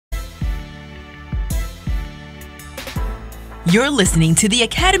You're listening to the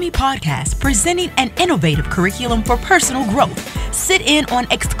Academy Podcast, presenting an innovative curriculum for personal growth. Sit in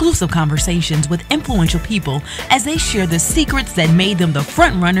on exclusive conversations with influential people as they share the secrets that made them the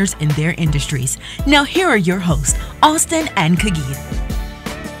front runners in their industries. Now, here are your hosts, Austin and Collegiate.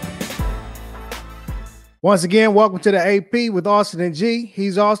 Once again, welcome to the AP with Austin and G.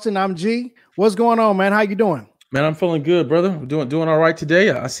 He's Austin, I'm G. What's going on, man? How you doing? Man, I'm feeling good, brother. I'm doing all right today.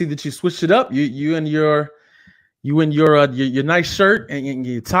 I see that you switched it up. You and your nice shirt and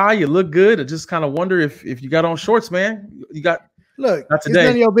your tie, you look good. I just kind of wonder if you got on shorts, man. You got look. not today. It's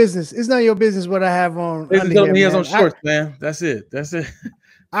none of your business. It's none of your business what I have on. He has on shorts, man. That's it.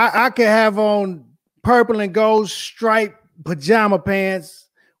 I could have on purple and gold striped pajama pants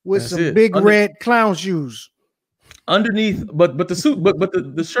with some big red clown shoes underneath. But the suit, but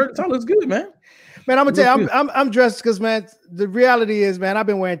the shirt tie looks good, man. Man, I'm gonna tell you, I'm dressed because, man, the reality is, man, I've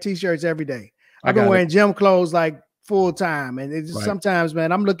been wearing t-shirts every day. I've been wearing gym clothes like full time, and it's just sometimes,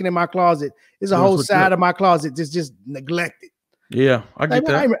 man, I'm looking in my closet. There's a whole side of my closet just neglected. Yeah, I get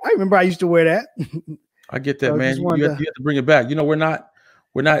that. I remember I used to wear that. I get that, so man. You have to bring it back. You know, we're not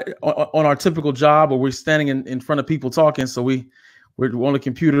on our typical job, or we're standing in front of people talking. So we're on the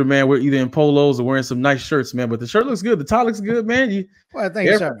computer, man. We're either in polos or wearing some nice shirts, man. But the shirt looks good. The tie looks good, man. Well,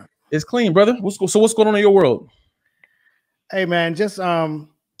 thank you, sir. It's clean, brother. What's going on in your world? Hey, man, just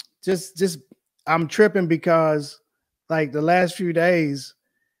I'm tripping because, like, the last few days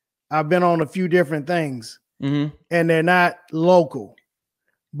I've been on a few different things, and they're not local,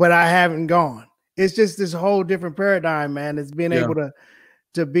 but I haven't gone. It's just this whole different paradigm, man. It's being able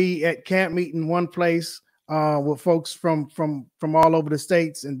to be at camp meeting one place with folks from all over the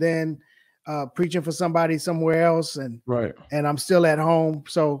states, and then preaching for somebody somewhere else, and I'm still at home.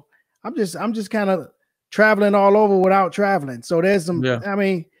 So I'm just kind of traveling all over without traveling. So there's some, I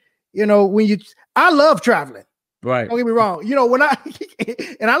mean, you know, I love traveling. Right. Don't get me wrong. You know, and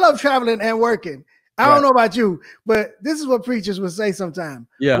I love traveling and working. I don't know about you, but this is what preachers would say sometimes.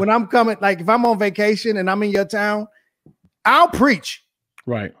 Yeah. When I'm coming, like if I'm on vacation and I'm in your town, I'll preach.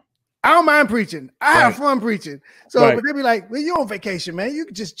 Right. I don't mind preaching. I have fun preaching. So, but they be like, well, you on vacation, man. You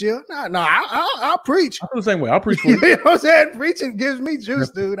can just chill. No, I'll preach. I feel the same way. I'll preach for you. You know what I'm saying? Preaching gives me juice,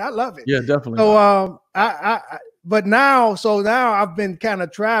 dude. I love it. Yeah, definitely. So, but now I've been kind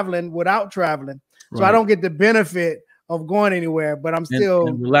of traveling without traveling. So I don't get the benefit of going anywhere, but I'm still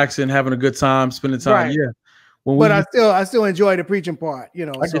and relaxing, having a good time, spending time. Right. Yeah. I still enjoy the preaching part, you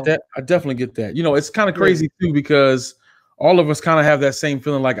know. I get that. I definitely get that. You know, it's kind of crazy too, because all of us kind of have that same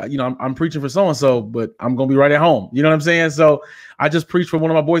feeling, like, you know, I'm preaching for so-and-so, but I'm going to be right at home. You know what I'm saying? So I just preached for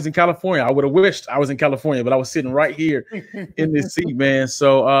one of my boys in California. I would have wished I was in California, but I was sitting right here in this seat, man.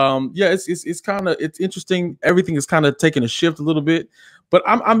 So, it's interesting. Everything is kind of taking a shift a little bit, but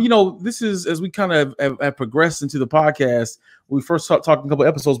I'm, you know, this is, as we kind of have progressed into the podcast, we first talked a couple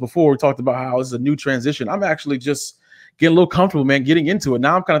episodes before, we talked about how it's a new transition. I'm actually just getting a little comfortable, man, getting into it.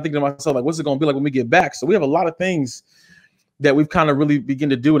 Now I'm kind of thinking to myself, like, what's it going to be like when we get back? So we have a lot of things that we've kind of really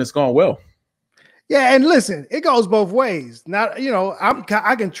begin to do, and it's gone well. Yeah, and listen, it goes both ways. Now, you know,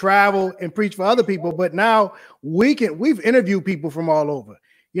 I can travel and preach for other people, but now we've interviewed people from all over.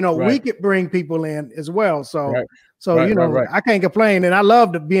 You know, we could bring people in as well. So, I can't complain, and I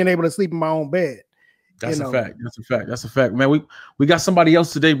love being able to sleep in my own bed. That's a fact. That's a fact, man. We got somebody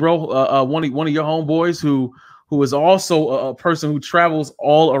else today, bro. One of your homeboys who is also a person who travels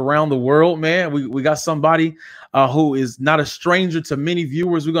all around the world, man. We got somebody who is not a stranger to many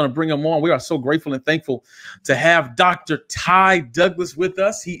viewers. We're going to bring him on. We are so grateful and thankful to have Dr. Ty Douglas with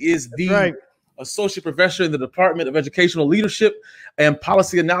us. He is the Associate Professor in the Department of Educational Leadership and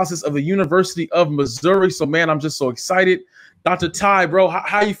Policy Analysis of the University of Missouri. So, man, I'm just so excited. Dr. Ty, bro,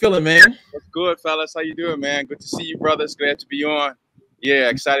 how you feeling, man? What's good, fellas? How you doing, man? Good to see you, brothers. Glad to be on. Yeah,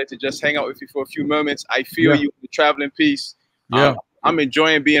 excited to just hang out with you for a few moments. I feel you, the traveling piece. Yeah, I'm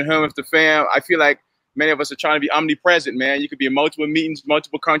enjoying being home with the fam. I feel like many of us are trying to be omnipresent, man. You could be in multiple meetings,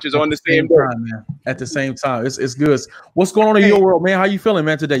 multiple countries on the same time, man. At the same time, it's good. What's going on in your world, man? How you feeling,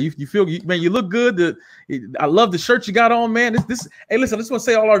 man? Today, you feel, man? You look good. I love the shirt you got on, man. Hey, listen, I just want to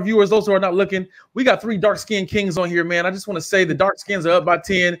say, all our viewers, those who are not looking, we got 3 dark-skinned kings on here, man. I just want to say the dark skins are up by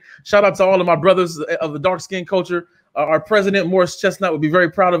 10. Shout out to all of my brothers of the dark skin culture. Our president, Morris Chestnut, would be very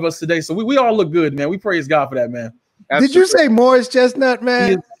proud of us today. So we all look good, man. We praise God for that, man. Did you say Morris Chestnut,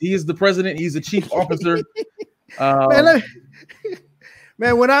 man? He is the president. He's the chief officer. Man,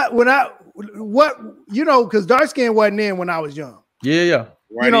 because dark skin wasn't in when I was young. Yeah.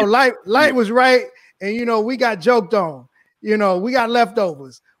 Right, you know, light was right, and you know, we got joked on. You know, we got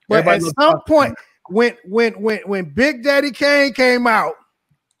leftovers. But at some point, when Big Daddy Kane came out,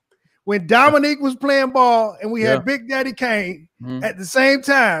 when Dominique was playing ball and we had Big Daddy Kane at the same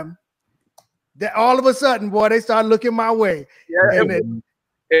time, that all of a sudden, boy, they started looking my way.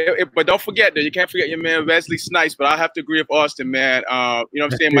 Yeah, but don't forget that you can't forget your man Wesley Snipes. But I have to agree with Austin, man. You know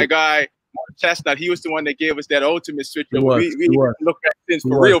what I'm saying? My guy Chestnut, he was the one that gave us that ultimate switch. We look at this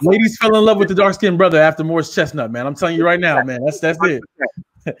for real. Ladies fell in love with the dark-skinned brother after Morris Chestnut, man. I'm telling you right now, man. That's 100%. It.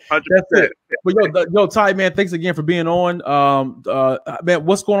 100%. That's it. But yo, Ty, man, thanks again for being on. Man,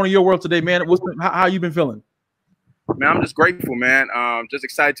 what's going on in your world today, man? How you been feeling? Man, I'm just grateful, man. Just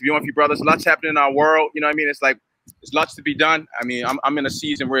excited to be on with you brothers. Lots happening in our world. You know what I mean? It's like there's lots to be done. I mean, I'm in a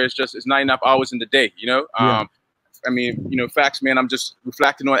season where it's 9.5 hours in the day. You know. I mean, you know, facts, man. I'm just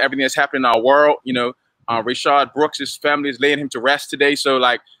reflecting on everything that's happening in our world. You know, Rayshard Brooks' family is laying him to rest today. So,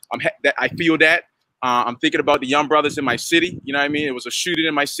 like, I feel that. I'm thinking about the young brothers in my city. You know what I mean? It was a shooting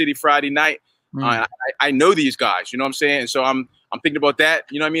in my city Friday night. I know these guys. You know what I'm saying? And so I'm thinking about that.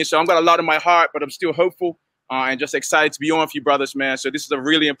 You know what I mean? So I've got a lot in my heart, but I'm still hopeful and just excited to be on with you brothers, man. So this is a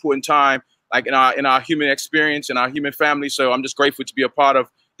really important time, like in our human experience and our human family. So I'm just grateful to be a part of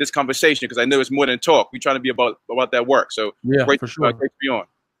this conversation because I know it's more than talk. We're trying to be about that work. So yeah, great, for sure. Great to be on.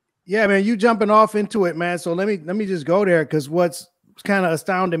 Yeah, man, you jumping off into it, man. So let me just go there because what's kind of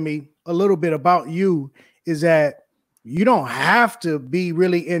astounding me a little bit about you is that you don't have to be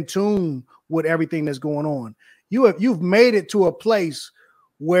really in tune with everything that's going on. You've made it to a place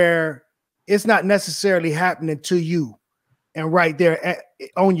where it's not necessarily happening to you and right there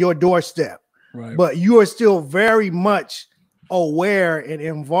on your doorstep, right? But you are still very much aware and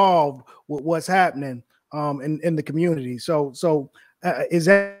involved with what's happening in the community. So is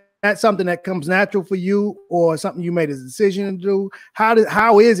that something that comes natural for you or something you made a decision to do?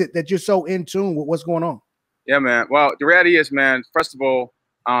 How is it that you're so in tune with what's going on? Yeah, man. Well, the reality is, man, first of all,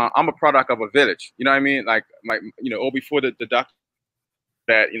 I'm a product of a village. You know what I mean? Like all before the doctor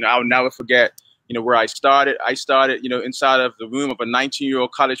that, I'll never forget, where I started. I started, inside of the room of a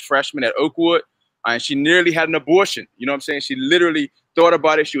 19-year-old college freshman at Oakwood. And she nearly had an abortion. You know what I'm saying? She literally thought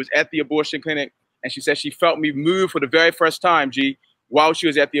about it. She was at the abortion clinic and she said she felt me move for the very first time, while she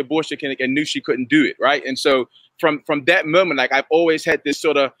was at the abortion clinic and knew she couldn't do it, right? And so from that moment, like I've always had this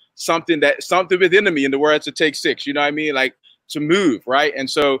sort of something within me, in the words of Take Six, you know what I mean? Like to move, right? And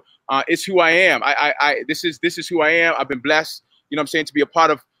so it's who I am. This is who I am. I've been blessed, you know what I'm saying, to be a part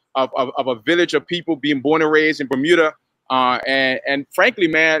of a village of people being born and raised in Bermuda. And frankly,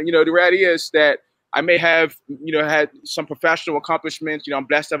 man, the reality is that I may have, had some professional accomplishments. I'm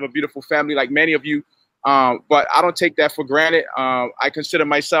blessed to have a beautiful family like many of you. But I don't take that for granted. I consider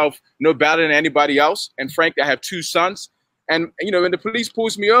myself no better than anybody else. And frankly, I have 2 sons. And, when the police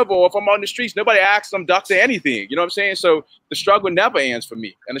pulls me over or if I'm on the streets, nobody asks them, doctor, anything. You know what I'm saying? So the struggle never ends for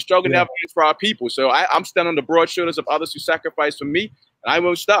me. And the struggle never ends for our people. So I'm standing on the broad shoulders of others who sacrifice for me. And I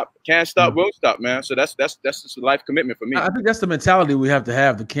won't stop. Can't stop, won't stop, man. So that's just a life commitment for me. I think that's the mentality we have to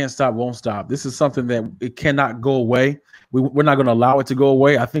have. The can't stop, won't stop. This is something that it cannot go away. We're not going to allow it to go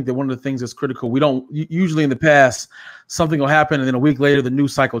away. I think that one of the things that's critical, we don't usually in the past, something will happen and then a week later the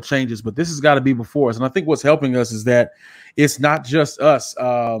news cycle changes, but this has got to be before us. And I think what's helping us is that it's not just us.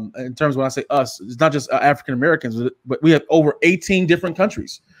 In terms of when I say us, it's not just African Americans, but we have over 18 different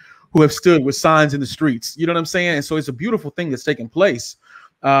countries who have stood with signs in the streets. You know what I'm saying? And so it's a beautiful thing that's taking place.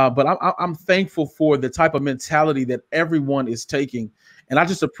 But I'm thankful for the type of mentality that everyone is taking. And I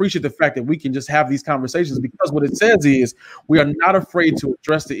just appreciate the fact that we can just have these conversations, because what it says is we are not afraid to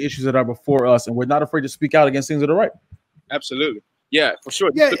address the issues that are before us, and we're not afraid to speak out against things that are right. Absolutely. Yeah, for sure.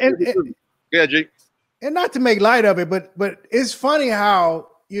 Yeah, yeah, G. And not to make light of it, but it's funny how,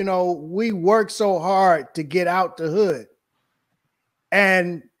 we work so hard to get out the hood.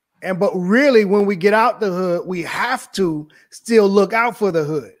 But really, when we get out the hood, we have to still look out for the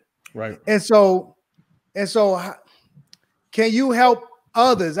hood. Right. And so can you help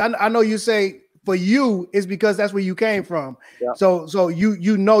others? I know you say for you it's because that's where you came from. Yeah. So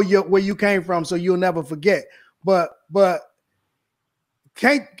you know where you came from, so you'll never forget. But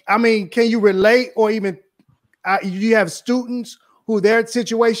can you relate, or even you have students who their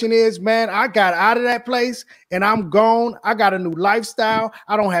situation is, man, I got out of that place and I'm gone. I got a new lifestyle.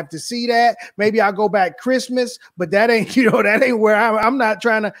 I don't have to see that. Maybe I'll go back Christmas, but that ain't, that ain't where I'm not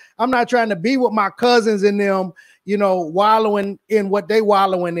trying to be with my cousins and them, wallowing in what they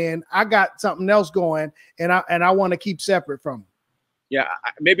wallowing in. I got something else going and I want to keep separate from them. Yeah,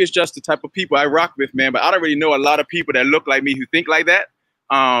 maybe it's just the type of people I rock with, man, but I don't really know a lot of people that look like me who think like that.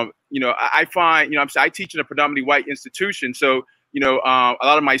 I find, I teach in a predominantly white institution. So, a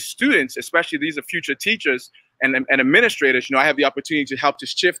lot of my students, especially these are future teachers and administrators, I have the opportunity to help to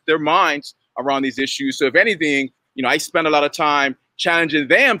shift their minds around these issues. So if anything, I spend a lot of time challenging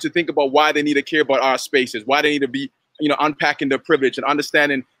them to think about why they need to care about our spaces, why they need to be, you know, unpacking their privilege and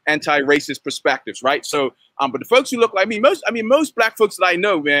understanding anti-racist perspectives, right? So, but the folks who look like me, most black folks that I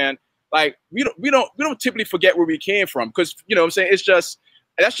know, man, like we don't typically forget where we came from, because, you know what I'm saying,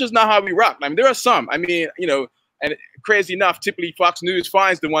 that's just not how we rock. I mean, there are some, I mean, you know, and crazy enough, typically Fox News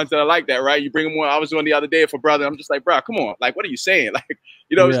finds the ones that are like that, right? You bring them on. I was on the other day for brother. I'm just like, bro, come on, like, what are you saying? Like,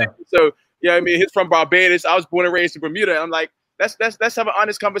 you know what I'm saying? So, yeah, I mean, he's from Barbados. I was born and raised in Bermuda. And I'm like, let's have an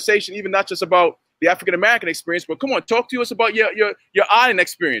honest conversation, even not just about the African American experience, but come on, talk to us about your island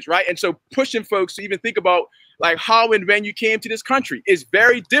experience, right? And so pushing folks to even think about like how and when you came to this country is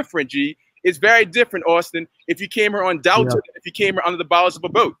very different, G. It's very different, Austin, if you came here on doubt, if you came here under the bowels of a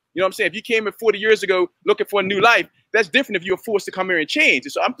boat. You know what I'm saying? If you came here 40 years ago looking for a new life, that's different if you were forced to come here and change.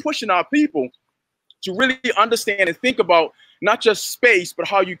 And so I'm pushing our people to really understand and think about not just space, but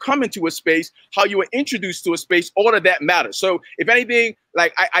how you come into a space, how you were introduced to a space, all of that matters. So if anything,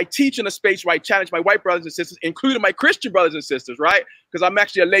 like I teach in a space where I challenge my white brothers and sisters, including my Christian brothers and sisters, right? Because I'm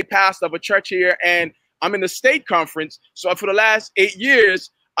actually a lay pastor of a church here, and I'm in the state conference. So for the last 8 years,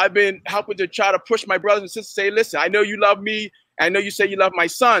 I've been helping to try to push my brothers and sisters, say, listen, I know you love me. I know you say you love my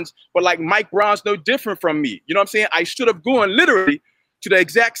sons, but like Mike Brown's no different from me. You know what I'm saying? I should have gone literally to the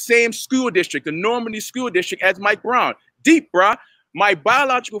exact same school district, the Normandy school district, as Mike Brown. Deep, bruh. My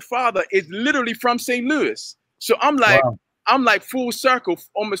biological father is literally from St. Louis. So I'm like, wow. I'm like full circle,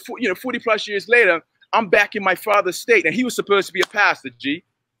 almost 40 plus years later, I'm back in my father's state. And he was supposed to be a pastor, G.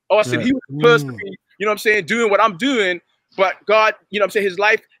 Austin, he was supposed to be, you know what I'm saying, doing what I'm doing. But God, you know what I'm saying, his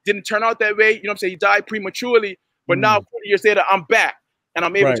life didn't turn out that way. You know what I'm saying? He died prematurely. But now 40 years later, I'm back. And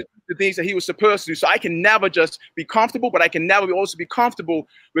I'm able to do the things that he was supposed to do. So I can never just be comfortable, but I can never also be comfortable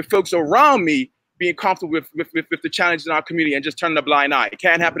with folks around me being comfortable with the challenges in our community and just turning a blind eye. It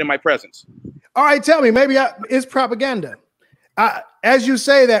can't happen in my presence. All right, tell me, maybe it's propaganda. As you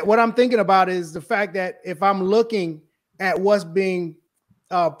say that, what I'm thinking about is the fact that if I'm looking at what's being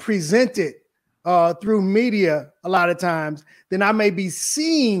presented through media a lot of times, then I may be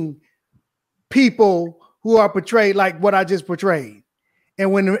seeing people who are portrayed like what I just portrayed.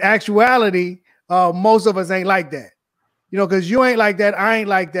 And when in actuality, most of us ain't like that. You know, because you ain't like that, I ain't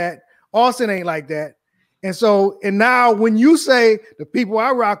like that, Austin ain't like that. And so, and now when you say the people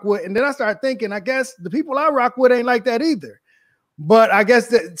I rock with, and then I start thinking, I guess the people I rock with ain't like that either. But I guess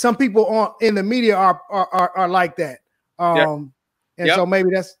that some people in the media are like that. And so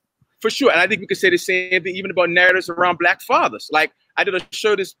maybe that's for sure. And I think we could say the same thing even about narratives around Black fathers. Like I did a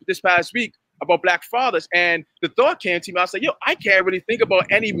show this past week about Black fathers, and the thought came to me. I was like, yo, I can't really think about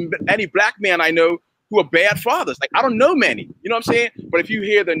any Black man I know who are bad fathers. Like, I don't know many, you know what I'm saying? But if you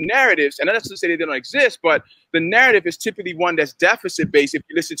hear the narratives, and that's not to say they don't exist, but the narrative is typically one that's deficit-based if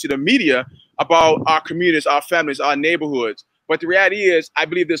you listen to the media about our communities, our families, our neighborhoods. But the reality is, I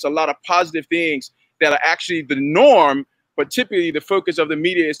believe there's a lot of positive things that are actually the norm, but typically the focus of the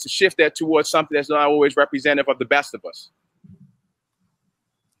media is to shift that towards something that's not always representative of the best of us.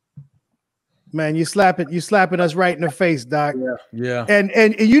 Man, you slapping us right in the face, Doc. Yeah.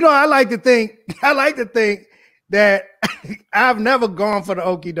 And you know, I like to think that I've never gone for the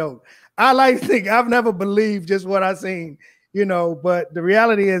okie doke. I like to think I've never believed just what I seen, you know. But the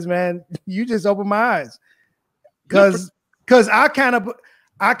reality is, man, you just opened my eyes, because I kind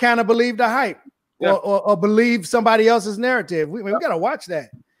of believe the hype or believe somebody else's narrative. We gotta watch that.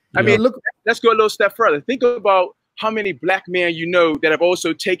 I mean, look, let's go a little step further. Think about how many Black men you know that have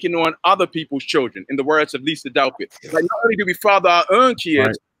also taken on other people's children, in the words of Lisa Dalpit. Like, not only do we father our own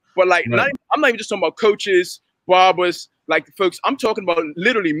kids, but like, I'm not even just talking about coaches, barbers, like the folks. I'm talking about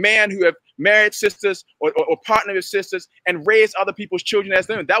literally men who have married sisters or partnered with sisters and raised other people's children as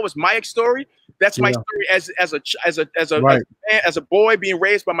them. That was my story. That's my story as a boy being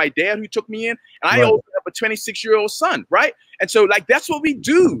raised by my dad who took me in, and I also have a 26-year-old son, right? And so like that's what we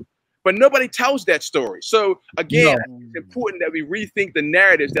do. But nobody tells that story. So again, it's important that we rethink the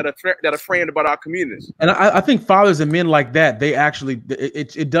narratives that are framed about our communities. And I think fathers and men like that, they actually,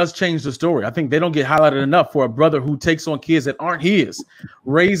 it does change the story. I think they don't get highlighted enough for a brother who takes on kids that aren't his,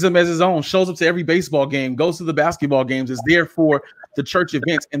 raises them as his own, shows up to every baseball game, goes to the basketball games, is there for the church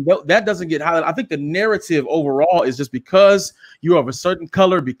events. And that doesn't get highlighted. I think the narrative overall is just because you're of a certain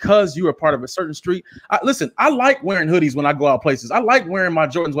color, because you are part of a certain street. Listen, I like wearing hoodies when I go out places. I like wearing my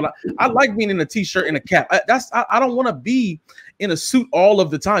Jordans when I like being in a t-shirt and a cap. I don't want to be in a suit all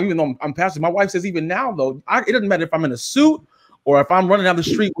of the time, even though I'm pastor. My wife says even now, though, it doesn't matter if I'm in a suit or if I'm running down the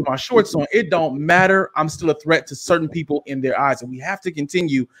street with my shorts on. It don't matter. I'm still a threat to certain people in their eyes. And we have to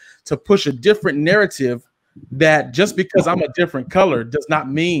continue to push a different narrative that just because I'm a different color does not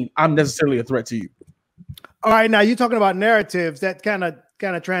mean I'm necessarily a threat to you. All right, now you're talking about narratives. That kind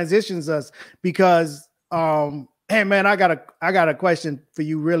of transitions us because, hey man, I got a question for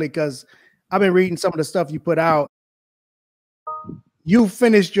you, really, because I've been reading some of the stuff you put out. You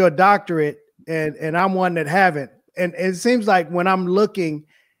finished your doctorate, and I'm one that haven't. And it seems like when I'm looking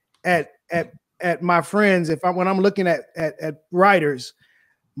at my friends, when I'm looking at writers,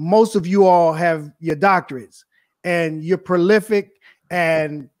 most of you all have your doctorates, and you're prolific,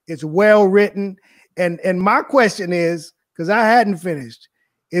 and it's well written. And my question is, because I hadn't finished,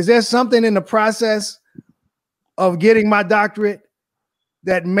 is there something in the process of getting my doctorate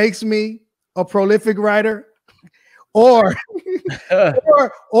that makes me a prolific writer? Or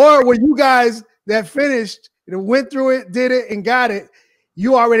or were you guys that finished and went through it, did it, and got it,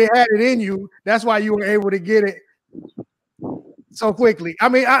 you already had it in you? That's why you were able to get it so quickly. I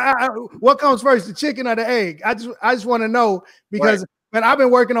mean, what comes first, the chicken or the egg? I just want to know, because man, I've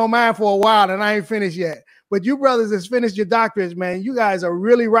been working on mine for a while and I ain't finished yet. But you brothers that's finished your doctorates, man, you guys are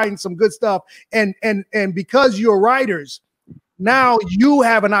really writing some good stuff. And because you're writers, now you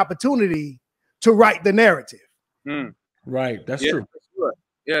have an opportunity to write the narrative. Right, that's true. That's good.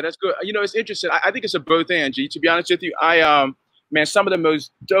 Yeah, that's good. You know, it's interesting. I think it's a both and, G. To be honest with you, man, some of the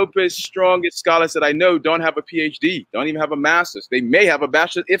most dopest, strongest scholars that I know don't have a PhD, don't even have a master's. They may have a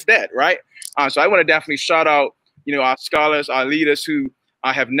bachelor's, if that, right? So I want to definitely shout out, you know, our scholars, our leaders who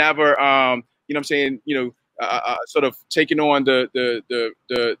have never, you know what I'm saying, you know, sort of taken on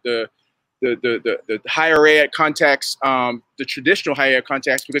the higher ed context, the traditional higher ed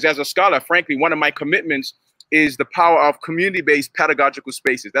context, because as a scholar, frankly, one of my commitments is the power of community-based pedagogical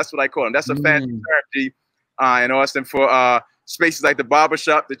spaces. That's what I call them. That's a fancy term, G, in Austin, for spaces like the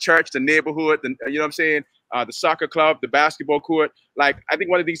barbershop, the church, the neighborhood, you know what I'm saying, the soccer club, the basketball court. Like, I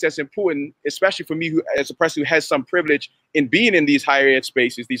think one of the things that's important, especially for me, who, as a person who has some privilege in being in these higher ed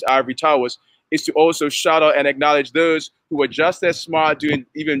spaces, these ivory towers, is to also shout out and acknowledge those who are just as smart, doing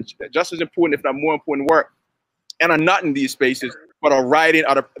even just as important, if not more important work, and are not in these spaces, but are writing,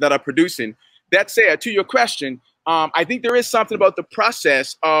 that are producing. That said, to your question, I think there is something about the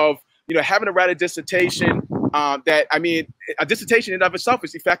process of, you know, having to write a dissertation. That, I mean, a dissertation in and of itself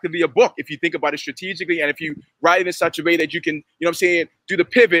is effectively a book if you think about it strategically, and if you write it in such a way that you can, you know what I'm saying, do the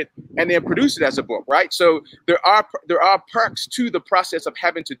pivot and then produce it as a book, right? So there are perks to the process of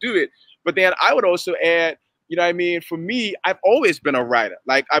having to do it. But then I would also add, you know what I mean, for me, I've always been a writer.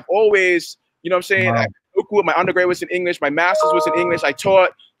 Like, I've always, you know what I'm saying, wow. My undergrad was in English, my master's was in English, I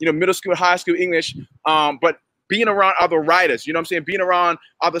taught, you know, middle school, high school English, but being around other writers, you know what I'm saying, being around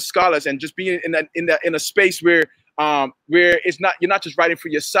other scholars, and just being in a space where it's not, you're not just writing for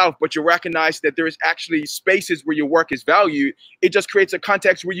yourself, but you recognize that there is actually spaces where your work is valued. It just creates a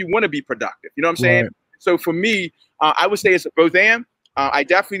context where you want to be productive. You know what I'm saying? Right. So for me, I would say it's a both and. I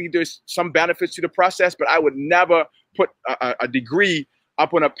definitely, there's some benefits to the process, but I would never put a degree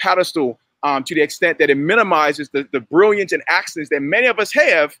up on a pedestal to the extent that it minimizes the brilliance and excellence that many of us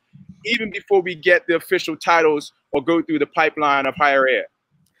have, even before we get the official titles or go through the pipeline of higher ed.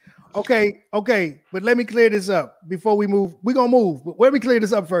 Okay, but let me clear this up before we move. We're gonna move, but let me clear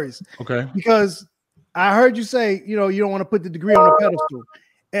this up first. Okay. Because I heard you say, you know, you don't want to put the degree on a pedestal,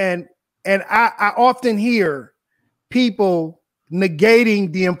 and I often hear people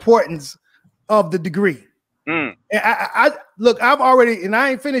negating the importance of the degree. And I look, I've already, and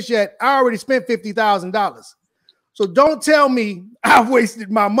I ain't finished yet. I already spent $50,000. So don't tell me I've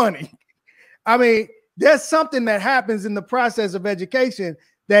wasted my money. I mean, there's something that happens in the process of education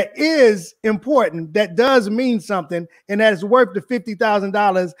that is important, that does mean something, and that is worth the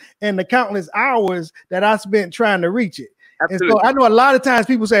 $50,000 and the countless hours that I spent trying to reach it. Absolutely. And so I know a lot of times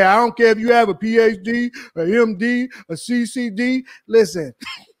people say, I don't care if you have a PhD, a MD, a CCD. Listen,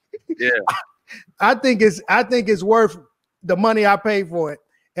 yeah. I think it's worth the money I paid for it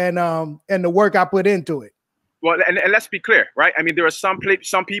and the work I put into it. Well, and let's be clear, right? I mean, there are some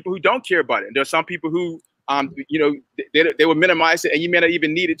people who don't care about it. There are some people who, you know, they will minimize it, and you may not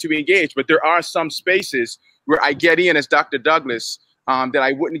even need it to engage. But there are some spaces where I get in as Dr. Douglas that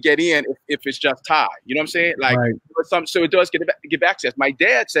I wouldn't get in if it's just Ty. You know what I'm saying? Like, right. So it does give access. My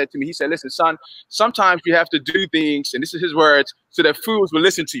dad said to me, he said, listen, son, sometimes you have to do things, and this is his words, so that fools will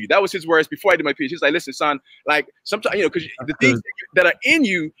listen to you. That was his words before I did my PhD. He's like, listen, son, like sometimes, you know, because the things that are in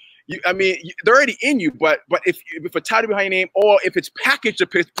you, I mean, they're already in you, but if a title behind your name, or if it's packaged a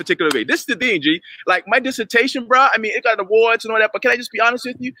particular way, this is the thing, G. Like my dissertation, bro, I mean, it got awards and all that, but can I just be honest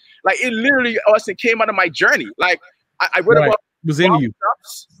with you? Like, it literally, Austin, came out of my journey. Like, I read about was in you.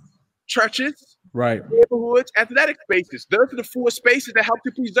 Churches, right, neighborhoods, athletic spaces. Those are the 4 spaces that helped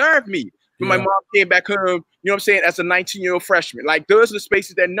to preserve me when my mom came back home, you know what I'm saying, as a 19-year-old freshman. Like, those are the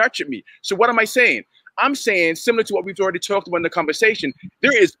spaces that nurtured me. So what am I saying? I'm saying, similar to what we've already talked about in the conversation,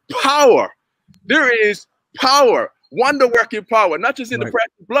 there is power. There is power, wonder-working power, not just in the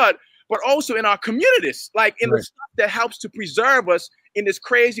precious blood, but also in our communities, like in the stuff that helps to preserve us in this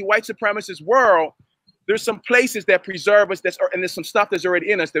crazy white supremacist world. There's some places that preserve us, and there's some stuff that's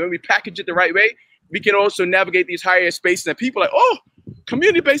already in us that when we package it the right way, we can also navigate these higher spaces. And people are like, oh,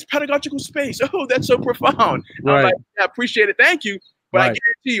 community-based pedagogical space. Oh, that's so profound. I'm like, I appreciate it. Thank you. But I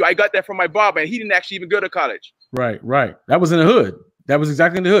guarantee you, I got that from my barber, and he didn't actually even go to college. Right. That was in the hood. That was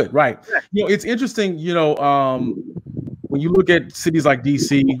exactly in the hood. Right. You know, it's interesting, you know, when you look at cities like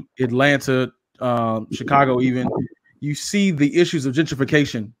DC, Atlanta, Chicago, even, you see the issues of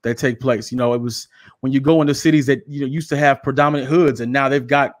gentrification that take place. You know, it was when you go into cities that, you know, used to have predominant hoods, and now they've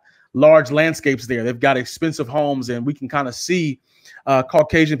got large landscapes there. They've got expensive homes, and we can kind of see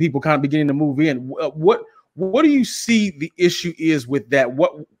Caucasian people kind of beginning to move in. What do you see the issue is with that?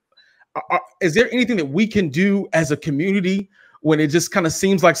 Is there anything that we can do as a community when it just kind of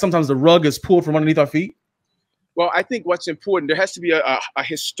seems like sometimes the rug is pulled from underneath our feet? Well, I think what's important, there has to be a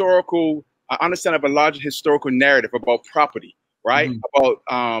historical understanding of a larger historical narrative about property, right? About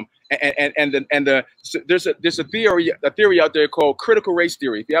so there's a theory out there called critical race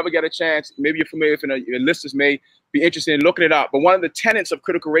theory. If you ever get a chance, maybe you're familiar with it, your listeners may be interested in looking it up. But one of the tenets of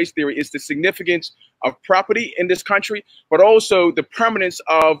critical race theory is the significance of property in this country, but also the permanence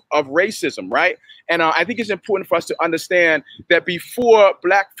of racism, right? And I think it's important for us to understand that before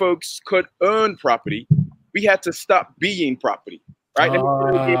Black folks could earn property, we had to stop being property, right?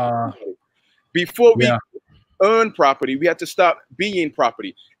 Before we earn property, we had to stop being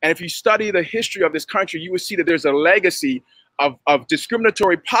property. And if you study the history of this country, you will see that there's a legacy of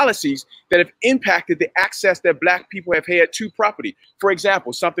discriminatory policies that have impacted the access that Black people have had to property. For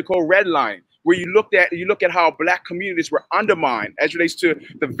example, something called redlining, where you look at how Black communities were undermined as relates to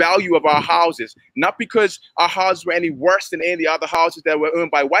the value of our houses, not because our houses were any worse than any of the other houses that were owned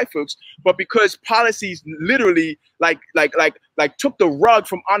by white folks, but because policies literally like took the rug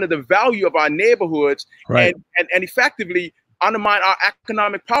from under the value of our neighborhoods and effectively undermine our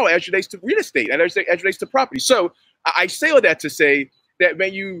economic power as relates to real estate and as relates to property. So I say all that to say that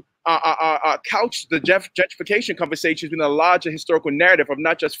when you couch the gentrification conversations in a larger historical narrative of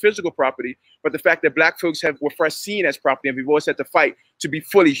not just physical property, but the fact that Black folks were first seen as property, and we've always had to fight to be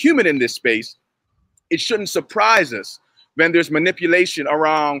fully human in this space, it shouldn't surprise us when there's manipulation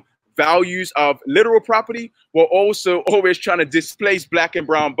around values of literal property, while also always trying to displace Black and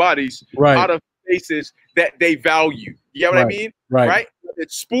brown bodies out of spaces that they value. You know what I mean? Right?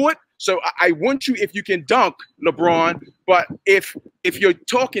 It's sport. So I want you, if you can dunk, LeBron, but if you're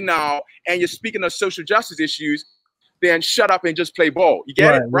talking now and you're speaking of social justice issues, then shut up and just play ball. You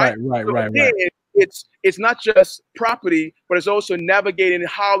get it? Right. It's not just property, but it's also navigating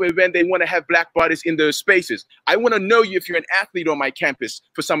how and when they want to have Black bodies in those spaces. I want to know you if you're an athlete on my campus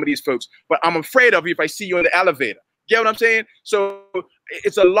for some of these folks, but I'm afraid of you if I see you in the elevator. Get what I'm saying? So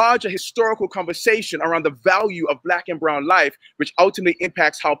it's a larger historical conversation around the value of Black and brown life, which ultimately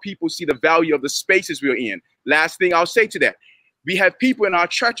impacts how people see the value of the spaces we're in. Last thing I'll say to that, we have people in our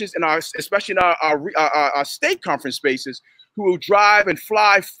churches, especially in our state conference spaces, who will drive and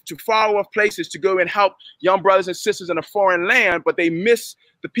fly to far off places to go and help young brothers and sisters in a foreign land, but they miss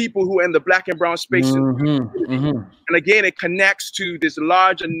the people who are in the Black and brown spaces. And again, it connects to this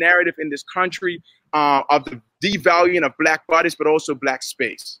larger narrative in this country of the devaluing of Black bodies, but also Black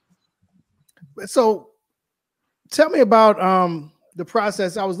space. So tell me about the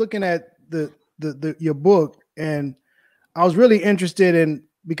process. I was looking at your book, and I was really interested in,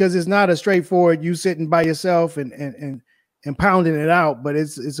 because it's not a straightforward you sitting by yourself and pounding it out, but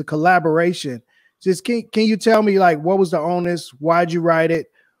it's a collaboration. Just can you tell me, like, what was the onus? Why'd you write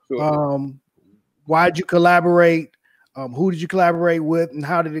it? Sure. Why'd you collaborate? Who did you collaborate with, and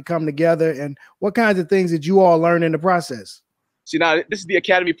how did it come together? And what kinds of things did you all learn in the process? See, now this is the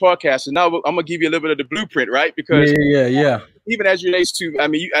Academy podcast, and now I'm gonna give you a little bit of the blueprint, right? Because even as it relates to, I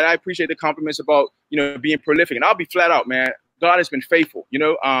mean, and I appreciate the compliments about, you know, being prolific, and I'll be flat out, man. God has been faithful. You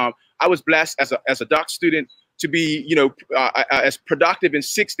know, I was blessed as a doc student to be, you know, as productive in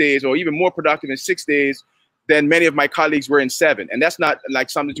 6 days, or even more productive in 6 days than many of my colleagues were in 7. And that's not like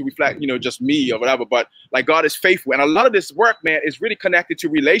something to reflect, you know, just me or whatever, but like God is faithful. And a lot of this work, man, is really connected to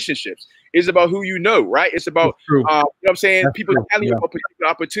relationships. It's about who you know, right? It's about, you know what I'm saying? That's people telling you about particular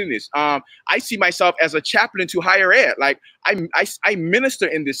opportunities. I see myself as a chaplain to higher ed. Like I minister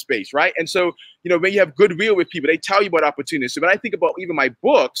in this space, right? And so, you know, when you have goodwill with people, they tell you about opportunities. So when I think about even my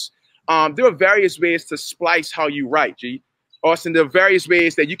books, there are various ways to splice how you write, G. Austin, there are various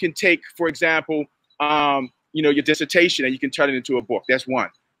ways that you can take, for example, you know, your dissertation, and you can turn it into a book. That's one.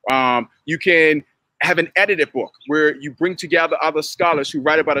 You can have an edited book where you bring together other scholars who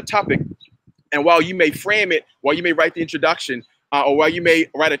write about a topic. And while you may frame it, while you may write the introduction, or while you may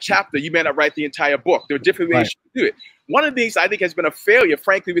write a chapter, you may not write the entire book. There are different ways to do it. One of the things I think has been a failure,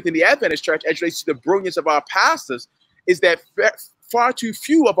 frankly, within the Adventist church, as relates to the brilliance of our pastors, is that far too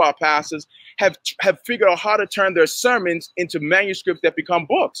few of our pastors have figured out how to turn their sermons into manuscripts that become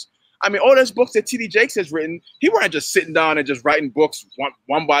books. I mean, all those books that T.D. Jakes has written, he wasn't just sitting down and just writing books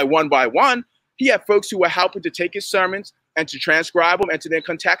one by one. He had folks who were helping to take his sermons and to transcribe them and to then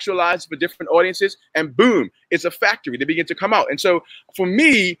contextualize for different audiences, and boom, it's a factory. They begin to come out. And so for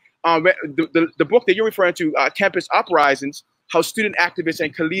me, the book that you're referring to, Campus Uprisings, How Student Activists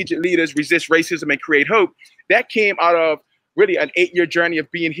and Collegiate Leaders Resist Racism and Create Hope, that came out of really an 8-year journey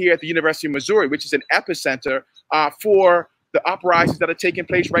of being here at the University of Missouri, which is an epicenter for the uprisings that are taking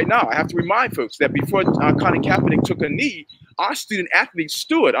place right now. I have to remind folks that before Colin Kaepernick took a knee, our student athletes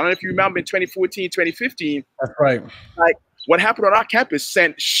stood. I don't know if you remember in 2014, 2015. That's right. Like, what happened on our campus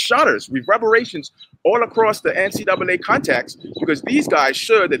sent shudders, reverberations all across the NCAA context, because these guys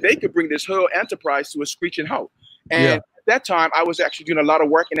showed that they could bring this whole enterprise to a screeching halt. And at that time, I was actually doing a lot of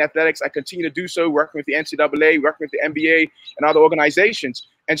work in athletics. I continue to do so, working with the NCAA, working with the NBA and other organizations.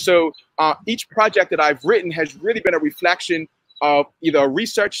 And so each project that I've written has really been a reflection of either a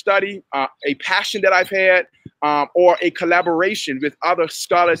research study, a passion that I've had, or a collaboration with other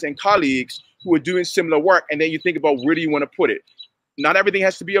scholars and colleagues who are doing similar work. And then you think about, where do you want to put it? Not everything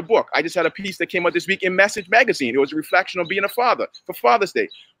has to be a book. I just had a piece that came out this week in Message magazine. It was a reflection on being a father for Father's Day.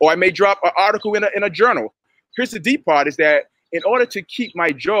 Or I may drop an article in a journal. Here's the deep part, is that in order to keep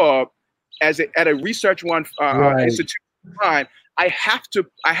my job at a research institution, I have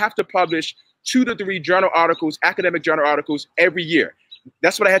to publish 2 to 3 journal articles, academic journal articles every year.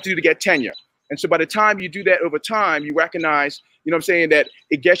 That's what I had to do to get tenure. And so by the time you do that over time, you recognize, you know what I'm saying, that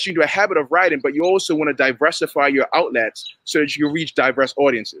it gets you into a habit of writing, but you also want to diversify your outlets so that you can reach diverse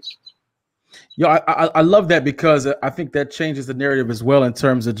audiences. I love that, because I think that changes the narrative as well, in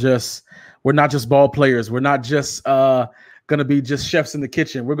terms of just, we're not just ball players. We're not just going to be just chefs in the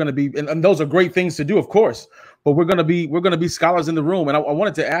kitchen. We're going to be, and those are great things to do, of course, but we're going to be scholars in the room. And I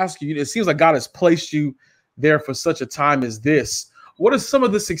wanted to ask you, it seems like God has placed you there for such a time as this. What are some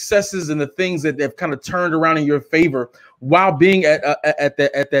of the successes and the things that have kind of turned around in your favor while being at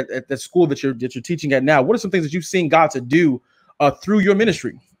that school that you're teaching at now? What are some things that you've seen God to do through your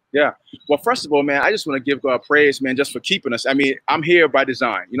ministry? Yeah. Well, first of all, man, I just want to give God praise, man, just for keeping us. I mean, I'm here by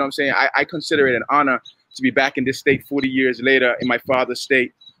design. You know what I'm saying? I consider it an honor to be back in this state 40 years later, in my father's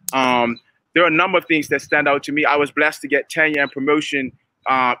state. There are a number of things that stand out to me. I was blessed to get tenure and promotion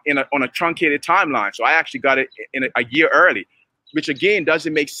on a truncated timeline. So I actually got it in a year early, which again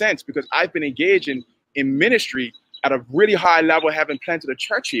doesn't make sense, because I've been engaging in ministry at a really high level, having planted a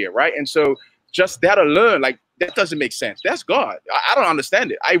church here, right? And so just that alone, like, that doesn't make sense. That's God. I don't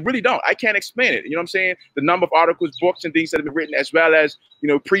understand it. I really don't. I can't explain it. You know what I'm saying? The number of articles, books, and things that have been written, as well as, you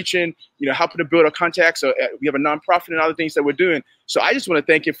know, preaching, you know, helping to build a context. So we have a nonprofit and other things that we're doing. So I just want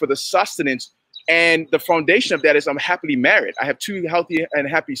to thank Him for the sustenance. And the foundation of that is I'm happily married. I have 2 healthy and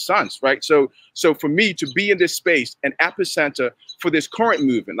happy sons, right? So for me to be in this space, an epicenter for this current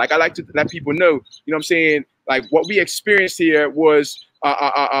movement, like, I like to let people know, you know what I'm saying? Like, what we experienced here was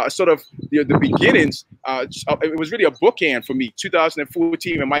sort of the beginnings. It was really a bookend for me,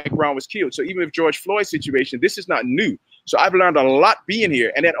 2014, when Mike Brown was killed. So even with George Floyd's situation, this is not new. So I've learned a lot being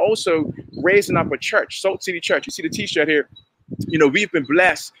here. And then also raising up a church, Salt City Church. You see the t-shirt here. You know, we've been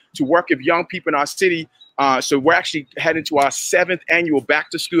blessed to work with young people in our city. So we're actually heading to our 7th annual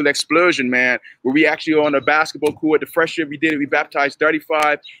back to school explosion, man, where we actually are on a basketball court. The first year we did it, we baptized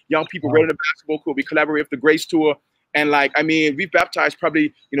 35 young people right on the basketball court. We collaborated with the Grace Tour. And like, I mean, we've baptized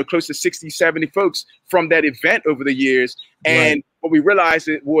probably, you know, close to 60, 70 folks from that event over the years. And what we realized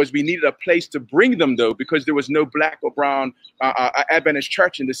was we needed a place to bring them, though, because there was no Black or brown Adventist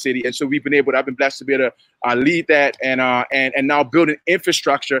church in the city. And so I've been blessed to be able to lead that and now build an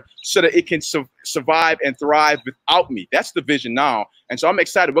infrastructure so that it can survive and thrive without me. That's the vision now. And so I'm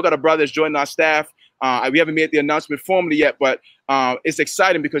excited. We've got our brothers joining our staff. We haven't made the announcement formally yet, but it's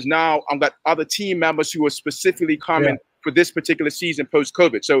exciting because now I've got other team members who are specifically coming for this particular season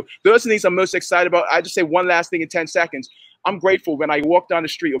post-COVID. So those are the things I'm most excited about. I just say one last thing in 10 seconds. I'm grateful when I walk down the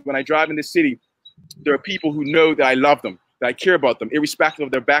street or when I drive in the city, there are people who know that I love them, that I care about them, irrespective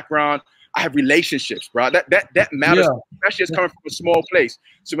of their background. I have relationships, bro. That matters, especially as coming from a small place.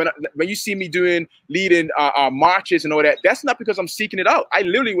 So when you see me leading marches and all that, that's not because I'm seeking it out. I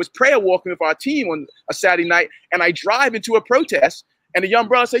literally was prayer walking with our team on a Saturday night, and I drive into a protest, And the young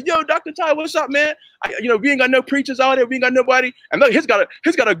brother said, "Yo, Dr. Ty, what's up, man? We ain't got no preachers out there. We ain't got nobody. And look, he's got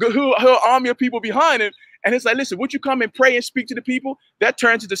a good whole army of people behind him." And it's like, listen, would you come and pray and speak to the people? That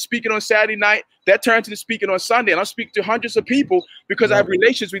turns into speaking on Saturday night. That turns into speaking on Sunday. And I'm speaking to hundreds of people because I have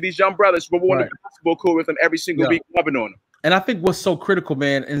relations with these young brothers. We're on the basketball court with them every single week, rubbing on them. And I think what's so critical,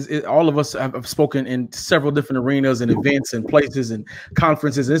 man, is all of us have spoken in several different arenas and events and places and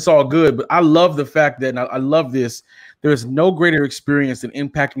conferences, and it's all good. But I love the fact that, and I love this, there's no greater experience than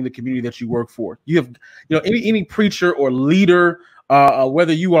impacting the community that you work for. You have, any preacher or leader,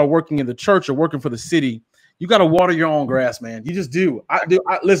 whether you are working in the church or working for the city, you got to water your own grass, man. You just do.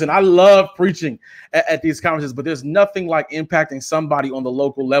 Listen, I love preaching at these conferences, but there's nothing like impacting somebody on the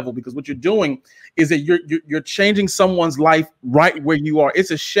local level, because what you're doing is that you're changing someone's life right where you are. It's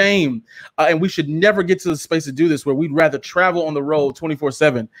a shame, and we should never get to the space to do this, where we'd rather travel on the road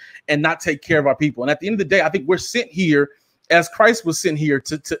 24/7 and not take care of our people. And at the end of the day, I think we're sent here as Christ was sent here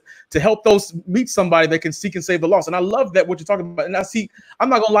to help those meet somebody that can seek and save the lost. And I love that what you're talking about. And I'm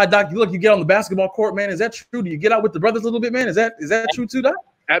not gonna lie, Doc. Look, you get on the basketball court, man. Is that true? Do you get out with the brothers a little bit, man? Is that true too, Doc?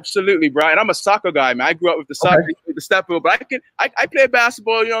 Absolutely, Brian. I'm a soccer guy, man. I grew up with the soccer, with the step over, but I play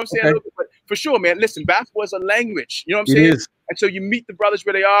basketball. You know what I'm saying? Okay. But for sure, man. Listen, basketball is a language. You know what I'm saying? And so you meet the brothers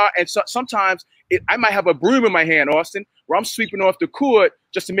where they are, and sometimes I might have a broom in my hand, Austin, where I'm sweeping off the court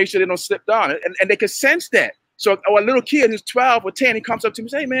just to make sure they don't slip down, and they can sense that. So a little kid who's 12 or 10, he comes up to me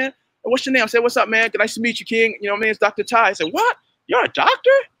and says, "Hey, man, what's your name?" I say, "What's up, man? Nice to meet you, King. You know, man, it's Dr. Ty." I said, "What? You're a doctor?"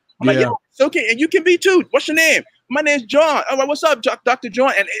 I'm like, "Yo, it's okay. And you can be too. What's your name?" "My name's John." "Oh, what's up, Dr.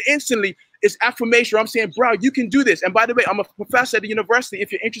 John?" And instantly it's affirmation. I'm saying, "Bro, you can do this." And by the way, I'm a professor at the university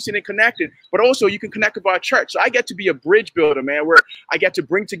if you're interested in connecting, but also you can connect with our church. So I get to be a bridge builder, man, where I get to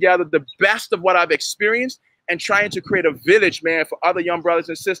bring together the best of what I've experienced and trying to create a village, man, for other young brothers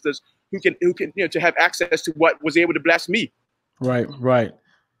and sisters who can to have access to what was able to bless me. Right.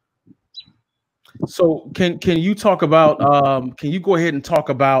 So can you talk about can you go ahead and talk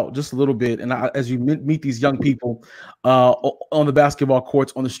about just a little bit, and as you meet these young people on the basketball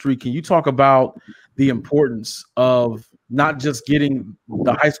courts, on the street, can you talk about the importance of not just getting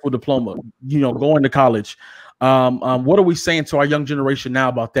the high school diploma, going to college? What are we saying to our young generation now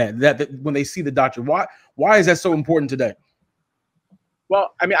about that when they see the doctor? Why is that so important today?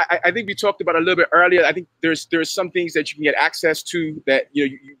 Well, I mean, I think we talked about it a little bit earlier. I think there's some things that you can get access to that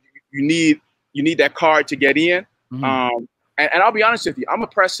you need that card to get in. Mm-hmm. And I'll be honest with you, I'm a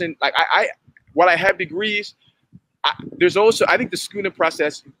person, like while I have degrees, there's also, I think the schooling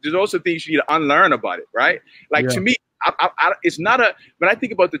process, there's also things you need to unlearn about it, right? Like to me, it's not when I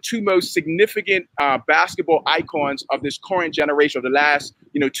think about the two most significant basketball icons of this current generation of the last,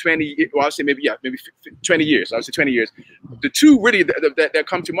 20, well, I'll say maybe 20 years. I would say 20 years. The two really that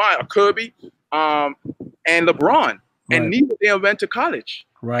come to mind are Kobe and LeBron, and neither of them went to college.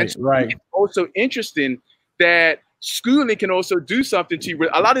 Right. It's also interesting that schooling can also do something to you.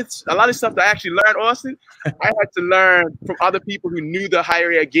 A lot of stuff that I actually learned, Austin, I had to learn from other people who knew the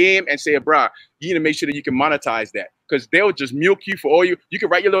higher ed game and say, "Bro, you need to make sure that you can monetize that." Because they'll just milk you for all you can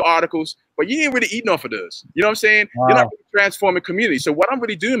write your little articles, but you ain't really eating off of those. You know what I'm saying? Wow. You're not really transforming community. So what I'm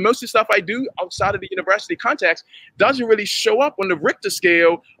really doing, most of the stuff I do outside of the university context doesn't really show up on the Richter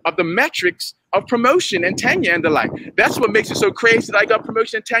scale of the metrics of promotion and tenure and the like. That's what makes it so crazy that I got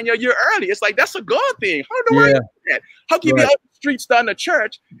promotion and tenure a year early. It's like, that's a God thing. How do I do that? How can you be out the street starting a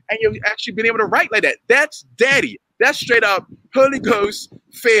church and you've actually been able to write like that? That's daddy. That's straight up Holy Ghost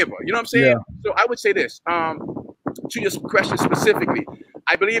favor. You know what I'm saying? Yeah. So I would say this, to your question specifically,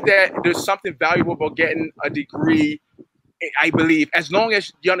 I believe that there's something valuable about getting a degree. I believe as long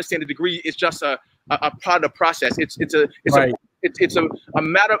as you understand the degree is just a part of the process. It's a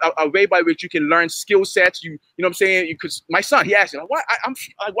matter of a way by which you can learn skill sets. You know what I'm saying? Because my son, he asked me, why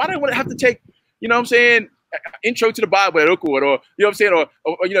do I want to have to take, you know what I'm saying, intro to the Bible at Oakwood, or you know what I'm saying, or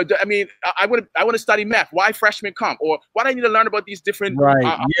I mean, I want to study math. Why freshmen come, or why do I need to learn about these different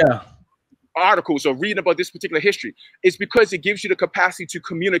articles or reading about this particular history? It's because it gives you the capacity to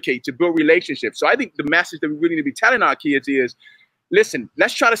communicate, to build relationships. So I think the message that we really need to be telling our kids is, listen,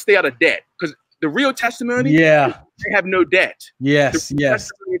 let's try to stay out of debt, because the real testimony, they have no debt. Yes.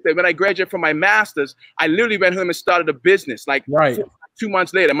 When I graduated from my master's, I literally went home and started a business. Like 2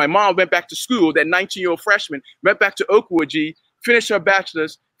 months later, my mom went back to school. That 19-year-old freshman went back to Oakwood G, finished her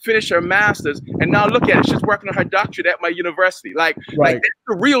bachelor's, finished her master's, and now look at it. She's working on her doctorate at my university. Like that's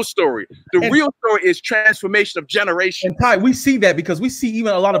the real story. The real story is transformation of generations. And Ty, we see that because we see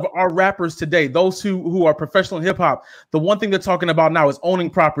even a lot of our rappers today, those who are professional in hip hop, the one thing they're talking about now is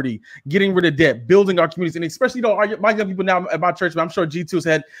owning property, getting rid of debt, building our communities. And especially, my young people now at my church, but I'm sure G2 has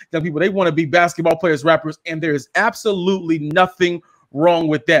had young people, they want to be basketball players, rappers, and there is absolutely nothing wrong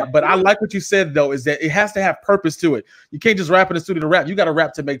with that. But I like what you said, though, is that it has to have purpose to it. You can't just rap in the studio to rap. You got to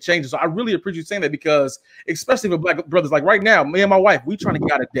rap to make changes. So I really appreciate you saying that, because especially with Black brothers, like right now, me and my wife, we trying to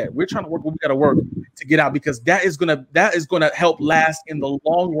get out of debt. We're trying to work what we got to work to get out, because that is gonna help last in the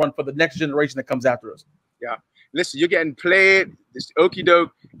long run for the next generation that comes after us. Yeah. Listen, you're getting played. This okie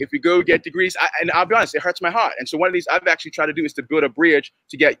doke. If we go get degrees, and I'll be honest, it hurts my heart. And so one of these I've actually tried to do is to build a bridge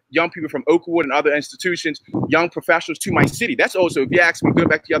to get young people from Oakwood and other institutions, young professionals to my city. That's also, if you ask me, going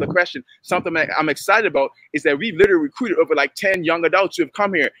back to the other question, something that I'm excited about is that we've literally recruited over like 10 young adults who have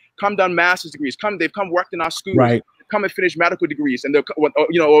come here, done master's degrees, they've come worked in our schools. Right. Come and finish medical degrees and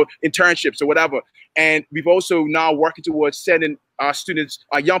or internships or whatever. And we've also now working towards sending our students,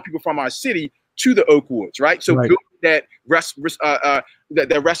 our young people from our city to the Oakwoods, right? So building that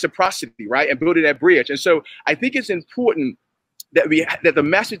that reciprocity, right, and building that bridge. And so I think it's important that the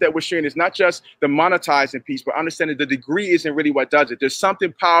message that we're sharing is not just the monetizing piece, but understanding the degree isn't really what does it. There's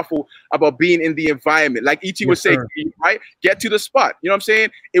something powerful about being in the environment. Like E.T. was saying, right? Get to the spot. You know what I'm saying?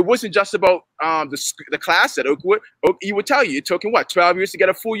 It wasn't just about the class at Oakwood. He would tell you, it took him, 12 years to get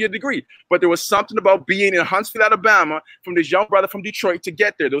a full-year degree. But there was something about being in Huntsville, Alabama, from this young brother from Detroit to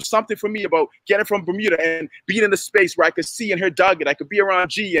get there. There was something for me about getting from Bermuda and being in the space where I could see and hear Doug, and I could be around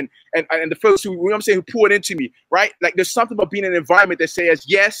G and the folks who, you know what I'm saying, who poured into me, right? Like there's something about being in an environment that says,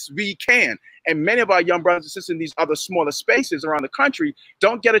 yes, we can. And many of our young brothers and sisters in these other smaller spaces around the country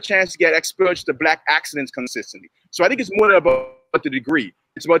don't get a chance to get exposed to Black accidents consistently. So I think it's more about the degree.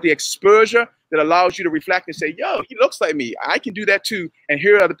 It's about the exposure that allows you to reflect and say, yo, he looks like me. I can do that too. And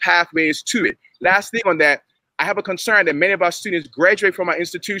here are the pathways to it. Last thing on that, I have a concern that many of our students graduate from our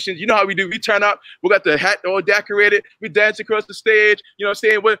institutions. You know how we do. We turn up. We got the hat all decorated. We dance across the stage. You know what I'm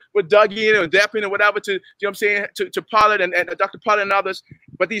saying? We're Dougie and Dapping and whatever to, you know what I'm saying, to Pollard and Dr. Pollard and others.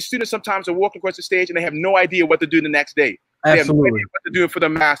 But these students sometimes are walking across the stage and they have no idea what to do the next day. They have no idea what to do for the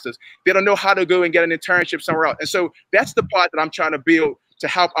masters. They don't know how to go and get an internship somewhere else. And so that's the part that I'm trying to build to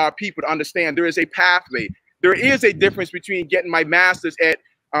help our people to understand there is a pathway. There is a difference between getting my master's at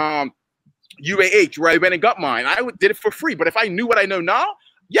UAH, where I went and got mine. I did it for free. But if I knew what I know now,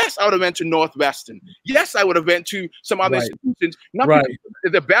 yes, I would have went to Northwestern. Yes, I would have went to some other institutions. Not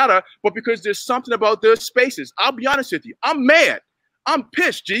because they're better, but because there's something about those spaces. I'll be honest with you. I'm mad. I'm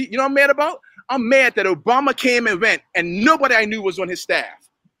pissed, G. You know what I'm mad about? I'm mad that Obama came and went, and nobody I knew was on his staff.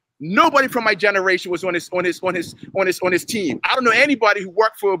 Nobody from my generation was on his team. I don't know anybody who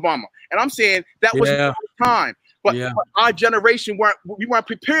worked for Obama. And I'm saying that was the time. But our generation weren't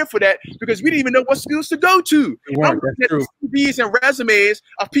prepared for that because we didn't even know what schools to go to. I'm looking at CVs and resumes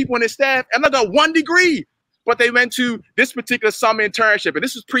of people on their staff, and I got 1 degree. But they went to this particular summer internship, and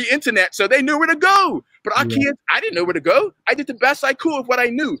this was pre-internet, so they knew where to go. But our kids, I didn't know where to go. I did the best I could with what I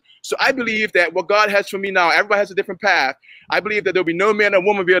knew. So I believe that what God has for me now, everybody has a different path. I believe that there'll be no man or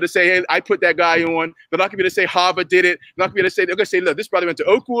woman be able to say, hey, I put that guy on. They're not going to be able to say Harvard did it. They're not going to be able to say, they're going to say, look, this brother went to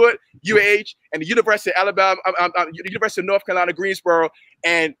Oakwood, UAH, and the University of Alabama, University of North Carolina, Greensboro.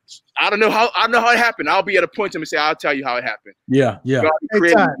 And I don't know how it happened. I'll be at a point to him and say, I'll tell you how it happened. Yeah.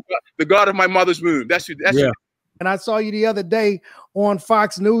 The God of my mother's womb. That's who. And I saw you the other day on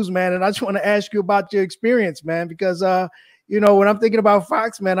Fox News, man. And I just want to ask you about your experience, man, because you know, when I'm thinking about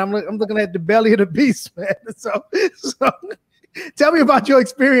Fox, man, I'm looking at the belly of the beast, man. So tell me about your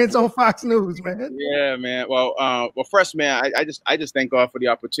experience on Fox News, man. Yeah, man. Well, first, man, I just thank God for the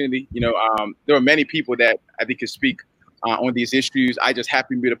opportunity. You know, there are many people that I think can speak on these issues. I just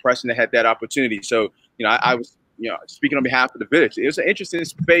happen to be the person that had that opportunity. So, you know, I was, you know, speaking on behalf of the village. It was an interesting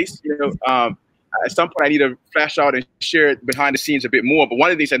space, you know. At some point, I need to flash out and share it behind the scenes a bit more. But one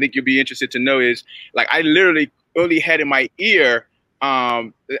of the things I think you'll be interested to know is, like, I literally only had in my ear,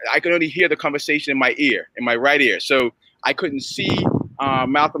 I could only hear the conversation in my ear, in my right ear. So I couldn't see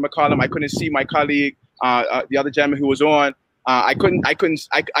Malcolm McCollum. I couldn't see my colleague, the other gentleman who was on. I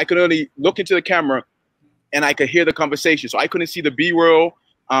could only look into the camera, and I could hear the conversation. So I couldn't see the B-roll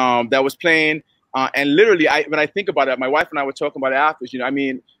that was playing. And literally, when I think about it, my wife and I were talking about it afterwards. You know, I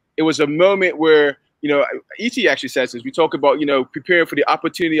mean, it was a moment where, you know, E.T. actually says this. We talk about, you know, preparing for the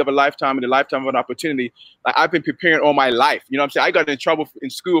opportunity of a lifetime and the lifetime of an opportunity. Like, I've been preparing all my life. You know what I'm saying? I got in trouble in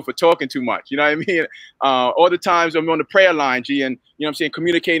school for talking too much. You know what I mean? All the times I'm on the prayer line, G, and, you know what I'm saying,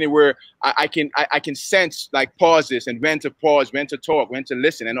 communicating where I can sense, like, pauses and when to pause, when to talk, when to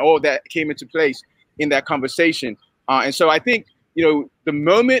listen. And all that came into place in that conversation. And so I think, you know, the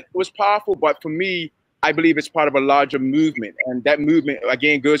moment was powerful, but for me, I believe it's part of a larger movement. And that movement,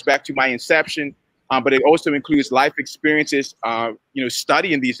 again, goes back to my inception, but it also includes life experiences, you know,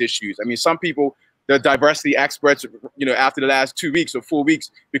 studying these issues. I mean, some people, they're diversity experts, you know, after the last 2 weeks or 4 weeks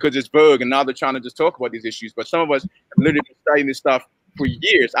because it's vogue, and now they're trying to just talk about these issues. But some of us have literally been studying this stuff for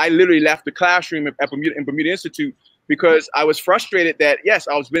years. I literally left the classroom at Bermuda Institute because I was frustrated that, yes,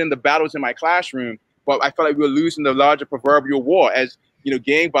 I was winning the battles in my classroom, but I felt like we were losing the larger proverbial war as, you know,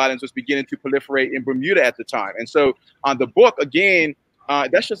 gang violence was beginning to proliferate in Bermuda at the time. And so on the book, again,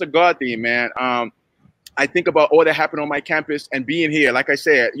 that's just a God thing, man. I think about all that happened on my campus and being here. Like I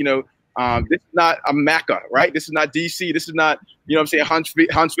said, you know, this is not a Mecca, right? This is not DC. This is not, you know what I'm saying,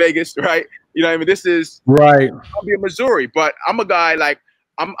 Hunts Vegas, right? You know what I mean? This is right. Columbia, Missouri. But I'm a guy like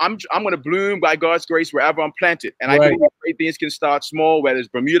I'm going to bloom by God's grace wherever I'm planted. And I believe great things can start small, whether it's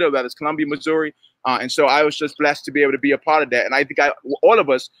Bermuda, whether it's Columbia, Missouri. And so I was just blessed to be able to be a part of that. And I think all of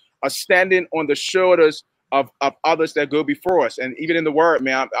us are standing on the shoulders of others that go before us. And even in the word,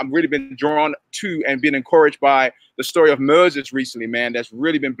 man, I've really been drawn to and been encouraged by the story of Moses recently, man. That's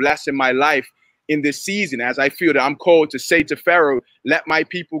really been blessing my life in this season, as I feel that I'm called to say to Pharaoh, let my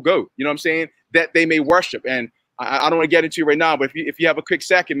people go. You know what I'm saying? That they may worship. And I don't want to get into it right now, but if you have a quick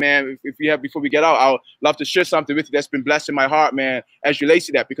second, man, if you have, before we get out, I'll love to share something with you that's been blessing my heart, man, as you relate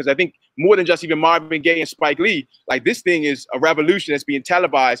to that. Because I think more than just even Marvin Gaye and Spike Lee, like this thing is a revolution that's being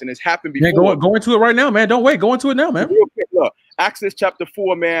televised and it's happened before. Man, go into it right now, man. Don't wait. Go into it now, man. Real quick, look, Exodus chapter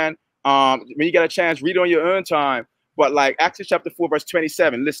 4, man. When you get a chance, read on your own time. But like Exodus chapter 4, verse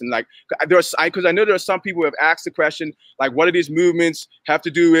 27, listen, like because I know there are some people who have asked the question, like, what do these movements have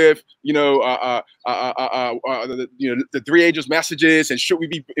to do with, you know, the three angels' messages, and should we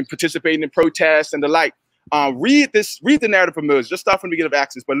be participating in protests and the like? Read the narrative of Moses. Just start from the beginning of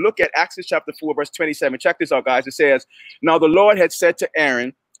Exodus, but look at Exodus chapter 4, verse 27. Check this out, guys. It says, "Now the Lord had said to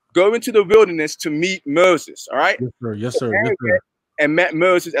Aaron, go into the wilderness to meet Moses." All right. Yes, sir. Yes, sir. Yes, sir. And met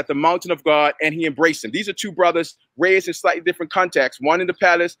Moses at the mountain of God, and he embraced him. These are two brothers raised in slightly different contexts, one in the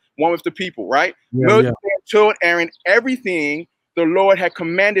palace, one with the people, right? Moses told Aaron everything the Lord had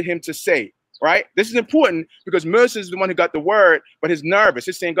commanded him to say, right? This is important because Moses is the one who got the word, but he's nervous.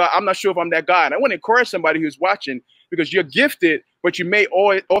 He's saying, God, I'm not sure if I'm that guy. And I want to encourage somebody who's watching, because you're gifted, but you may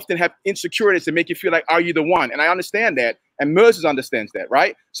often have insecurities that make you feel like, are you the one? And I understand that, and Moses understands that,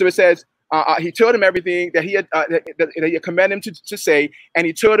 right? So it says, he told him everything that he had commanded him to say, and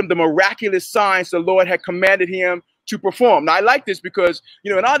he told him the miraculous signs the Lord had commanded him to perform. Now, I like this because,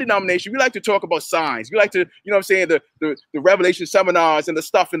 you know, in our denomination, we like to talk about signs. We like to, you know what I'm saying, the revelation seminars and the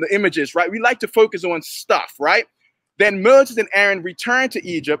stuff and the images, right? We like to focus on stuff, right? Then Moses and Aaron returned to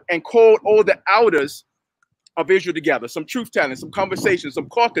Egypt and called all the elders of Israel together, some truth-telling, some conversation, some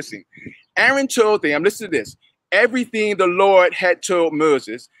caucusing. Aaron told them, listen to this, everything the Lord had told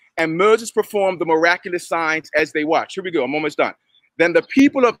Moses, and Moses performed the miraculous signs as they watched. Here we go. I'm almost done. Then the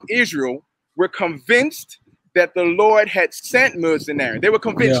people of Israel were convinced that the Lord had sent Moses and Aaron. They were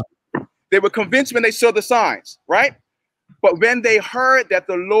convinced. Yeah. They were convinced when they saw the signs, right? But when they heard that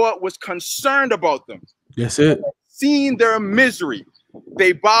the Lord was concerned about them, seeing their misery,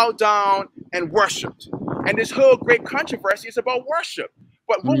 they bowed down and worshiped. And this whole great controversy is about worship.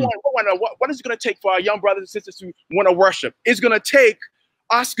 But what is it going to take for our young brothers and sisters to want to worship? It's going to take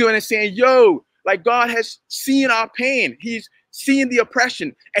us going and saying, yo, like God has seen our pain. He's seen the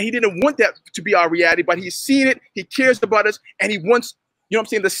oppression, and he didn't want that to be our reality, but he's seen it. He cares about us, and he wants, you know what I'm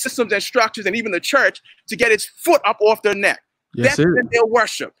saying, the systems and structures and even the church to get its foot up off their neck. That's when they'll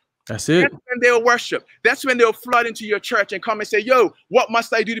worship. That's when they'll worship. That's when they'll flood into your church and come and say, yo, what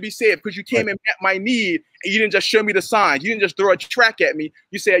must I do to be saved? Because you came and met my need, and you didn't just show me the signs. You didn't just throw a track at me.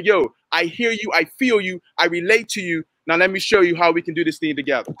 You said, yo, I hear you, I feel you, I relate to you. Now let me show you how we can do this thing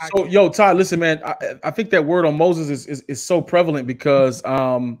together. So, yo, Todd, listen, man, I think that word on Moses is so prevalent because,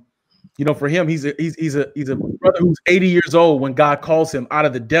 you know, for him, he's a brother who's 80 years old when God calls him out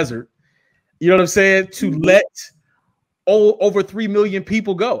of the desert. You know what I'm saying? To let over 3 million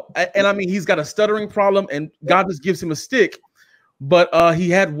people go. And I mean, he's got a stuttering problem, and God just gives him a stick. But he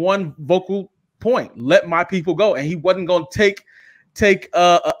had one vocal point: let my people go, and he wasn't going to take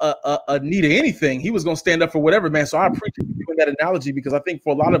a knee to anything. He was going to stand up for whatever, man. So I appreciate you doing that analogy, because I think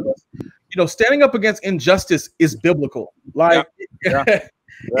for a lot of us, you know, standing up against injustice is biblical. Like,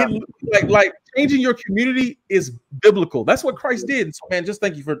 like changing your community is biblical. That's what Christ did. So, man, just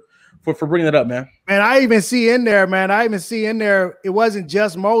thank you for bringing that up, man. Man, I even see in there, it wasn't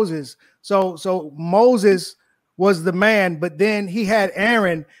just Moses. So Moses was the man, but then he had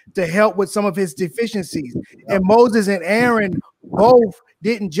Aaron to help with some of his deficiencies. And Moses and Aaron both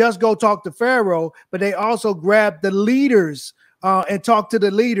didn't just go talk to Pharaoh, but they also grabbed the leaders and talk to the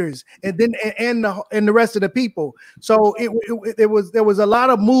leaders, and then and the rest of the people. So there was a lot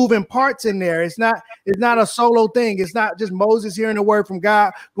of moving parts in there. It's not a solo thing. It's not just Moses hearing the word from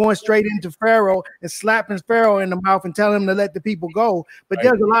God, going straight into Pharaoh and slapping Pharaoh in the mouth and telling him to let the people go. But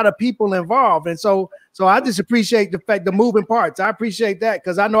there's a lot of people involved, and so I just appreciate the moving parts. I appreciate that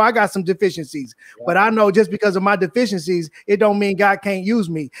because I know I got some deficiencies, but I know just because of my deficiencies, it don't mean God can't use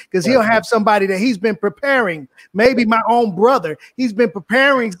me, because he'll have somebody that he's been preparing, maybe my own brother. He's been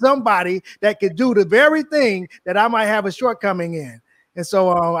preparing somebody that could do the very thing that I might have a shortcoming in. And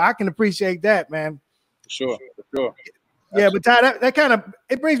so I can appreciate that, man. Sure. Yeah, but Ty, that kind of,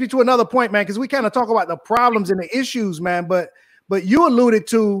 it brings me to another point, man, because we kind of talk about the problems and the issues, man, but you alluded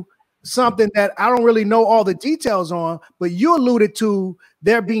to something that I don't really know all the details on, but you alluded to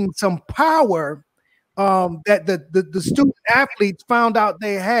there being some power that the student athletes found out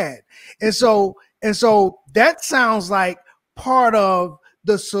they had. And so that sounds like part of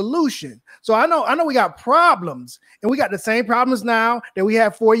the solution. So I know we got problems, and we got the same problems now that we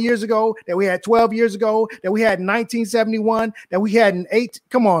had 4 years ago, that we had 12 years ago, that we had in 1971, that we had in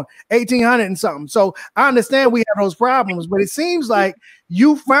 1800 and something. So I understand we have those problems, but it seems like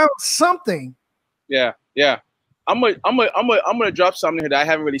you found something. Yeah. I'm gonna drop something here that I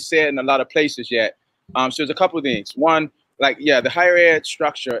haven't really said in a lot of places yet. So there's a couple of things. One, the higher ed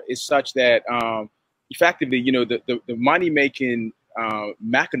structure is such that effectively, the money making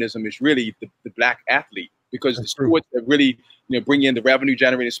mechanism is really the black athlete, because the sports that really bring in the revenue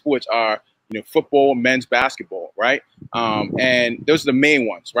generating sports are football, men's basketball, right? And those are the main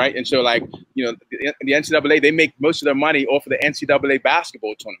ones, right? And so the NCAA, they make most of their money off of the NCAA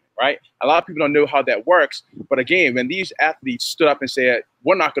basketball tournament, right? A lot of people don't know how that works, but again, when these athletes stood up and said,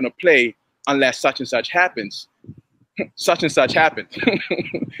 we're not going to play unless such and such happens, such and such happened,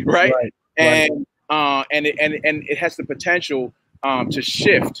 right? And it has the potential to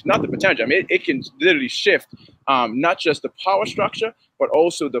shift, not the potential. I mean, it can literally shift not just the power structure, but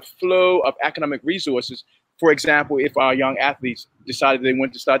also the flow of economic resources. For example, if our young athletes decided they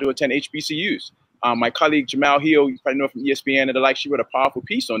wanted to start to attend HBCUs. My colleague Jamal Hill, you probably know from ESPN and the like, she wrote a powerful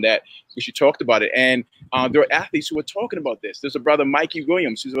piece on that, where she talked about it. And there are athletes who are talking about this. There's a brother, Mikey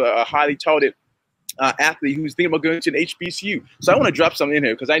Williams, who's a highly touted athlete who's thinking about going to an HBCU. So I want to drop something in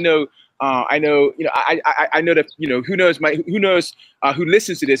here, because I know that who knows who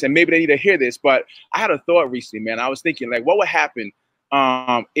listens to this, and maybe they need to hear this. But I had a thought recently, man. I was thinking, what would happen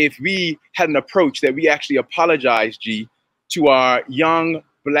if we had an approach that we actually apologized, to our young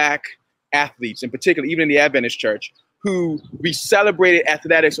black athletes, in particular, even in the Adventist church, who we celebrated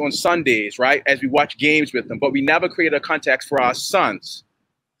athletics on Sundays, right, as we watch games with them, but we never created a context for our sons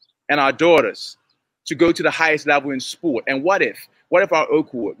and our daughters to go to the highest level in sport. And what if our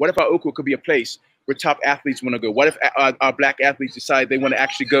Oakwood could be a place where top athletes want to go? What if our black athletes decide they want to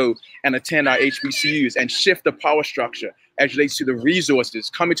actually go and attend our HBCUs and shift the power structure as relates to the resources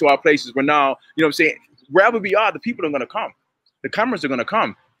coming to our places, where now, wherever we are, the people are going to come. The cameras are going to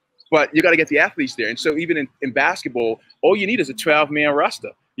come. But you got to get the athletes there. And so even in basketball, all you need is a 12-man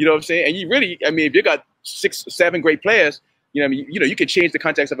roster. You know what I'm saying? And you really, if you got 6 or 7 great players, you can change the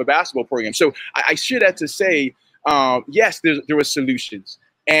context of a basketball program. So I share that to say, yes, there were solutions.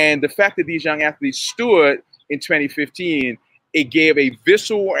 And the fact that these young athletes stood in 2015, it gave a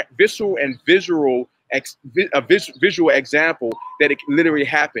visual example that it literally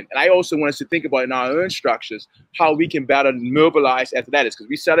happened. And I also want us to think about in our own structures how we can better mobilize athletics, because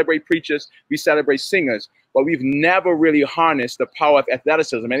we celebrate preachers, we celebrate singers, but we've never really harnessed the power of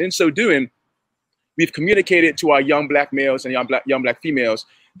athleticism. And in so doing, we've communicated to our young black males and young black females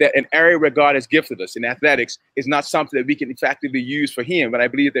that an area where God has gifted us in athletics is not something that we can effectively use for Him, but I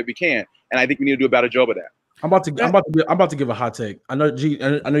believe that we can, and I think we need to do a better job of that. I'm about to give a hot take. I know you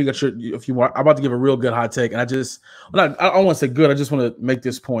got a few more. I'm about to give a real good hot take, and I don't want to say good. I just want to make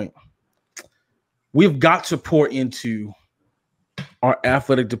this point. We've got to pour into our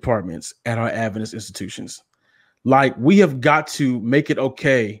athletic departments at our Adventist institutions. We have got to make it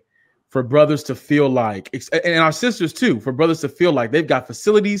okay for brothers to feel like, and our sisters too, for brothers to feel like they've got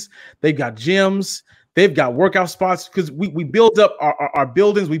facilities, they've got gyms, they've got workout spots, because we build up our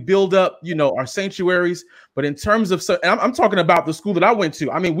buildings, we build up, our sanctuaries. But in terms of, and I'm talking about the school that I went to.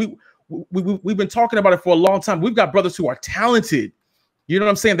 I mean, we've been talking about it for a long time. We've got brothers who are talented, you know what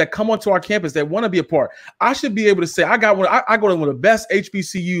I'm saying, that come onto our campus, that want to be a part. I should be able to say, I go to one of the best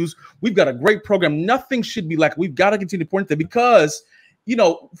HBCUs. We've got a great program. Nothing should be like, we've got to continue to point that, because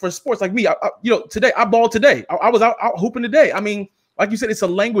for sports like me, today I balled today. I was out hooping today. I mean, Like you said, it's a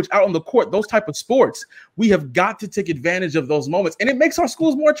language out on the court. Those type of sports, we have got to take advantage of those moments, and it makes our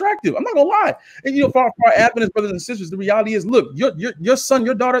schools more attractive. I'm not gonna lie. And for our Adventist brothers and sisters, the reality is, look, your son,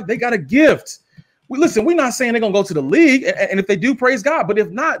 your daughter, they got a gift. Listen, we're not saying they're gonna go to the league, and if they do, praise God. But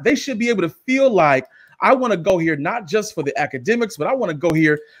if not, they should be able to feel like, I want to go here not just for the academics, but I want to go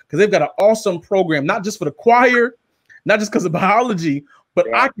here because they've got an awesome program, not just for the choir, not just because of biology, but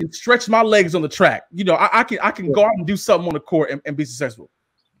I can stretch my legs on the track. I can go out and do something on the court and be successful.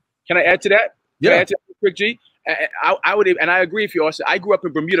 Can I add to that? Yeah. Add to that, quick, G? I would, and I agree with you also. I grew up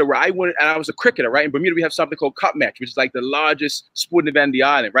in Bermuda, where I was a cricketer, right? In Bermuda, we have something called Cup Match, which is like the largest sporting event on the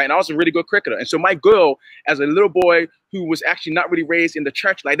island, right? And I was a really good cricketer. And so my girl, as a little boy who was actually not really raised in the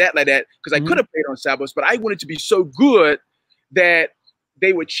church like that, because I could have played on Sabbaths, but I wanted to be so good that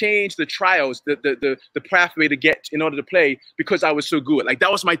they would change the trials, the pathway to get in order to play, because I was so good. Like,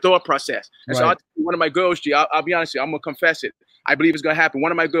 that was my thought process. And so one of my girls, G, I'll be honest with you, I'm gonna confess it. I believe it's gonna happen.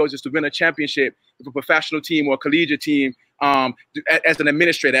 One of my goals is to win a championship with a professional team or a collegiate team, as an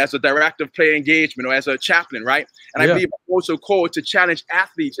administrator, as a director of player engagement, or as a chaplain, right? And I believe I'm also called to challenge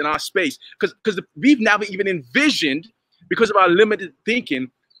athletes in our space, because we've never even envisioned, because of our limited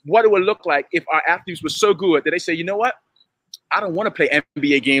thinking, what it would look like if our athletes were so good that they say, you know what? I don't want to play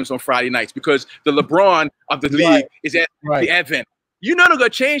NBA games on Friday nights because the LeBron of the league is at the Advent. They're going to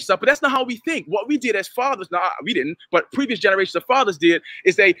change stuff, but that's not how we think. What we did as fathers, we didn't, but previous generations of fathers did,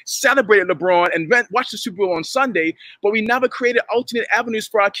 is they celebrated LeBron and watched the Super Bowl on Sunday, but we never created alternate avenues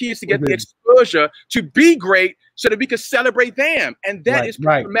for our kids to get the exposure to be great so that we could celebrate them. And that is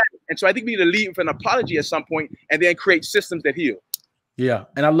problematic. And so I think we need to lead with an apology at some point and then create systems that heal. Yeah,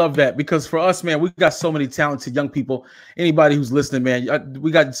 and I love that, because for us, man, we've got so many talented young people. Anybody who's listening, man, we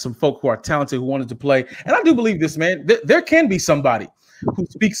got some folk who are talented who wanted to play. And I do believe this, man. There can be somebody who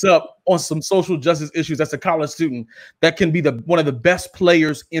speaks up on some social justice issues as a college student that can be one of the best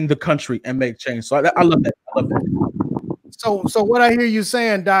players in the country and make change. So I love that. I love that. So what I hear you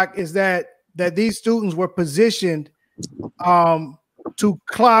saying, Doc, is that these students were positioned to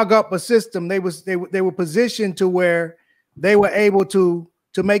clog up a system. They were positioned to where they were able to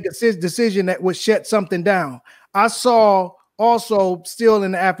make a decision that would shut something down. I saw also, still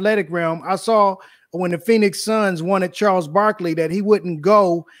in the athletic realm, I saw when the Phoenix Suns wanted Charles Barkley that he wouldn't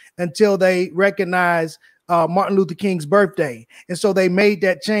go until they recognized Martin Luther King's birthday. And so they made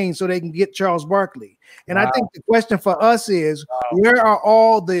that change so they can get Charles Barkley. And I think the question for us is, where are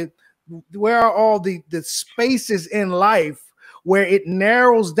all the spaces in life where it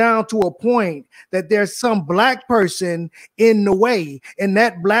narrows down to a point that there's some black person in the way, and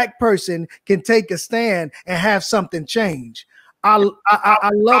that black person can take a stand and have something change. I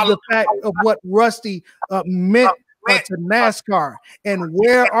love the fact of what Rusty meant to NASCAR, and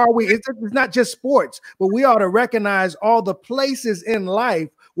where are we? It's not just sports, but we ought to recognize all the places in life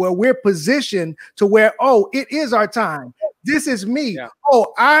where we're positioned to where, oh, it is our time. This is me. Yeah.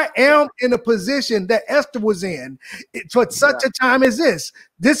 Oh, I am in a position that Esther was in for such a time as this.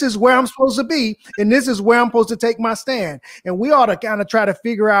 This is where I'm supposed to be, and this is where I'm supposed to take my stand. And we ought to kind of try to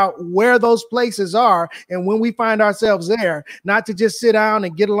figure out where those places are, and when we find ourselves there, not to just sit down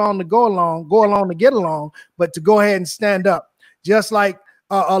and get along to go along to get along, but to go ahead and stand up, just like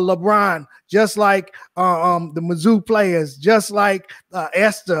LeBron, just like the Mizzou players, just like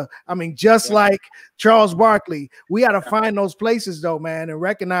Esther. I mean, just like Charles Barkley. We got to find those places, though, man, and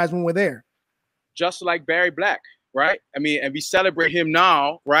recognize when we're there. Just like Barry Black, right? I mean, and we celebrate him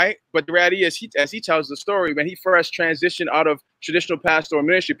now, right? But the reality is, as he tells the story, when he first transitioned out of traditional pastoral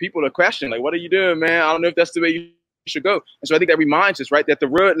ministry, people are questioning, like, what are you doing, man? I don't know if that's the way you should go. And so I think that reminds us, right, that the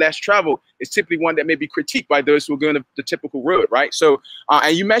road less traveled is typically one that may be critiqued by those who are going the typical road, right? So,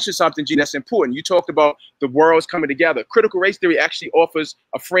 and you mentioned something, Gene, that's important. You talked about the worlds coming together. Critical race theory actually offers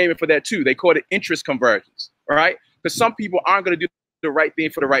a framing for that too. They call it interest convergence, right? Because some people aren't going to do the right thing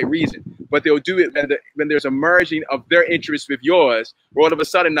for the right reason, but they'll do it when there's a merging of their interests with yours, where all of a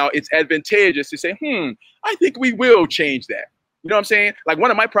sudden now it's advantageous to say, I think we will change that. You know what I'm saying? Like, one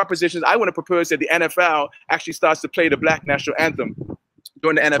of my propositions, I want to propose that the NFL actually starts to play the Black national anthem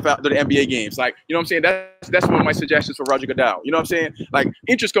during the NBA games. Like, you know what I'm saying? That's one of my suggestions for Roger Goodell. You know what I'm saying? Like,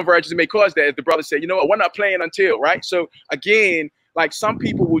 interest convergence may cause that if the brother said, you know what, we're not playing until, right? So again, like, some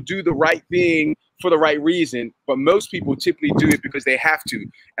people will do the right thing for the right reason, but most people typically do it because they have to.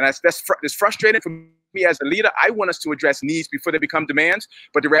 And that's frustrating for me as a leader. I want us to address needs before they become demands,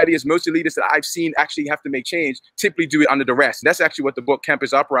 but the reality is most of the leaders that I've seen actually have to make change typically do it under duress. And that's actually what the book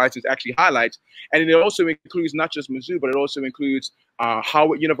Campus Uprisings actually highlights. And it also includes not just Mizzou, but it also includes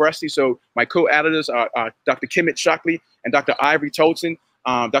Howard University. So my co-editors are Dr. Kimmett Shockley and Dr. Ivory Tolson.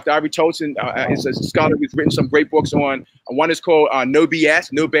 Dr. Ivory Tolson is a scholar who's written some great books on. One is called No BS,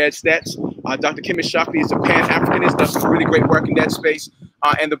 No Bad Stats. Dr. Kim Shakti is a Pan-Africanist, does some really great work in that space.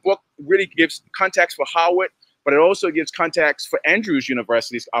 And the book really gives context for Howard, but it also gives context for Andrews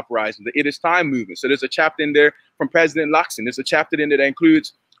University's Uprising, the It Is Time movement. So there's a chapter in there from President Luxon. There's a chapter in there that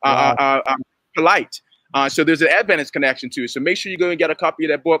includes Polite. So there's an Adventist connection to it. So make sure you go and get a copy of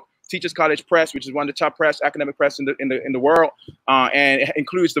that book. Teachers College Press, which is one of the top academic press in the world, and it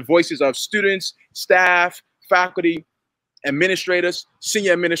includes the voices of students, staff, faculty, administrators,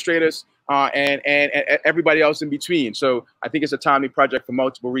 senior administrators, and everybody else in between. So I think it's a timely project for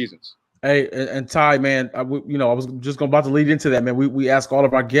multiple reasons. Hey, and Ty, man, I was just about to lead into that, man. We ask all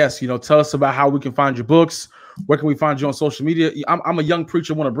of our guests, tell us about how we can find your books. Where can we find you on social media? I'm a young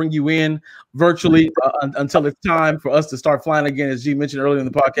preacher. Want to bring you in virtually until it's time for us to start flying again, as G mentioned earlier in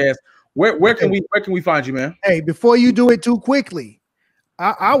the podcast. Where can we find you, man? Hey, before you do it too quickly,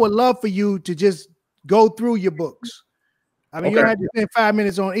 I would love for you to just go through your books. I mean, you don't have to spend 5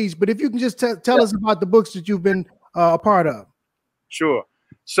 minutes on each, but if you can just tell us about the books that you've been a part of. Sure.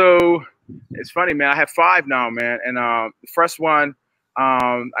 So it's funny, man. I have 5 now, man. And the first one,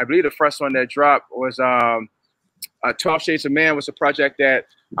 I believe the first one that dropped was 12 Shades of Man, was a project that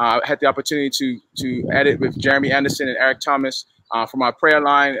I had the opportunity to edit with Jeremy Anderson and Eric Thomas from our prayer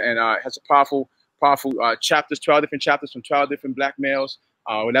line, and has a powerful chapters, 12 different chapters from 12 different black males,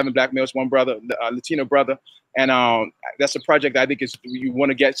 11 black males, one brother, Latino brother. And that's a project that I think you want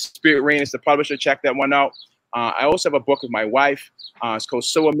to get. Spirit Reign is the publisher. Check that one out. I also have a book with my wife. It's called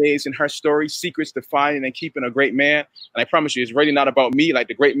So Amazing, Her Story, Secrets to Finding and Keeping a Great Man. And I promise you, it's really not about me. Like,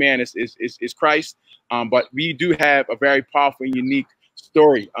 the great man is Christ. But we do have a very powerful and unique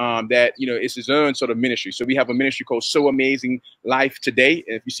story that, is his own sort of ministry. So we have a ministry called So Amazing Life Today.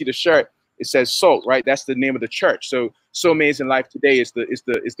 And if you see the shirt, it says SALT, right? That's the name of the church. So Amazing Life Today is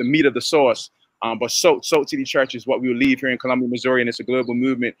the meat of the sauce. But Salt City Church is what we will leave here in Columbia, Missouri. And it's a global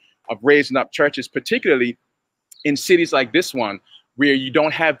movement of raising up churches, particularly in cities like this one, where you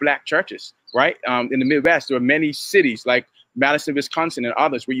don't have black churches, right? In the Midwest, there are many cities like Madison, Wisconsin, and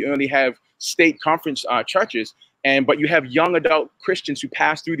others where you only have state conference churches, but you have young adult Christians who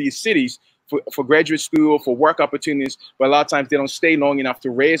pass through these cities for graduate school, for work opportunities, but a lot of times they don't stay long enough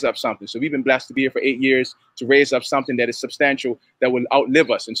to raise up something. So we've been blessed to be here for 8 years to raise up something that is substantial, that will outlive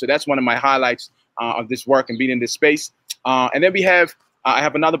us. And so that's one of my highlights of this work and being in this space. And then we have, I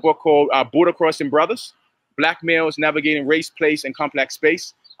have another book called Border Crossing Brothers, Black Males Navigating Race, Place, and Complex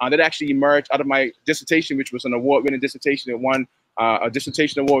Space. That actually emerged out of my dissertation, which was an award-winning dissertation that won a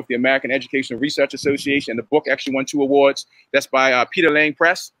dissertation award with the American Educational Research Association. The book actually won 2 awards. That's by Peter Lang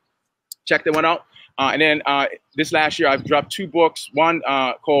Press. Check that one out. And then this last year, I've dropped 2 books. One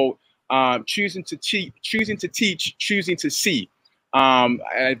called Choosing to Teach, Choosing to See.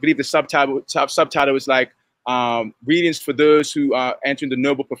 I believe the subtitle is like Readings for Those Who are Entering the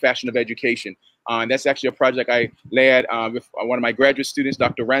Noble Profession of Education. And that's actually a project I led with one of my graduate students,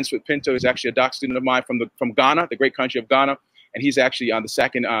 Dr. Ransford Pinto, is actually a doc student of mine from Ghana, the great country of Ghana. And he's actually the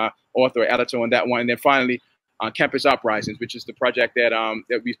second author, editor on that one. And then finally, Campus Uprisings, which is the project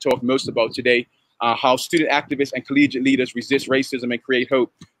that we've talked most about today, how student activists and collegiate leaders resist racism and create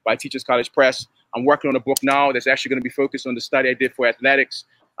hope, by Teachers College Press. I'm working on a book now that's actually going to be focused on the study I did for athletics.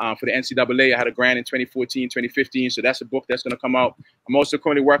 For the NCAA, I had a grant in 2014, 2015. So that's a book that's going to come out. I'm also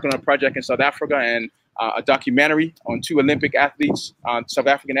currently working on a project in South Africa and a documentary on 2 Olympic athletes, South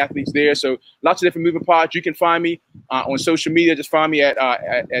African athletes there. So lots of different moving parts. You can find me on social media. Just find me at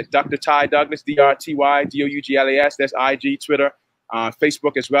Dr. Ty Douglas, DRTY DOUGLAS. That's IG, Twitter,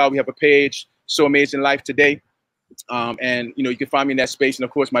 Facebook as well. We have a page, So Amazing Life Today. And, you can find me in that space. And,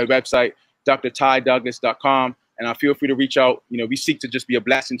 of course, my website, drtydouglas.com. And feel free to reach out. We seek to just be a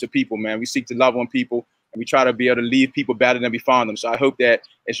blessing to people, man. We seek to love on people, and we try to be able to leave people better than we found them. So I hope that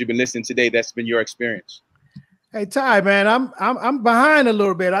as you've been listening today, that's been your experience. Hey, Ty, man, I'm behind a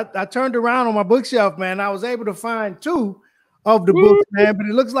little bit. I turned around on my bookshelf, man. I was able to find 2 of the books, man, but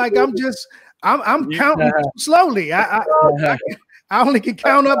it looks like I'm counting slowly. I only can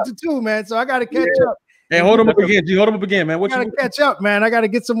count up to 2, man. So I got to catch up. Hey, hold them up again, G. Hold them up again, man. What you got to catch up, man. I got to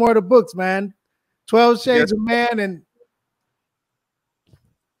get some more of the books, man. 12 Shades of Man and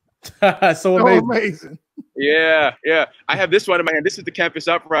so amazing. Yeah. I have this one in my hand. This is the Campus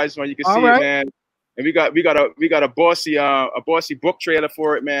Uprising one. You can see it, man. And we got a bossy book trailer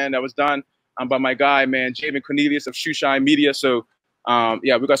for it, man. That was done by my guy, man, Javen Cornelius of Shoeshine Media. So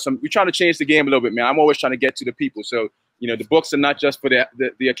yeah, we're trying to change the game a little bit, man. I'm always trying to get to the people. So the books are not just for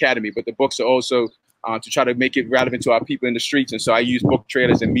the academy, but the books are also to try to make it relevant to our people in the streets. And so I use book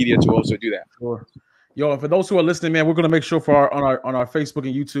trailers and media to also do that. Sure. Yo, for those who are listening, man, we're gonna make sure for on our Facebook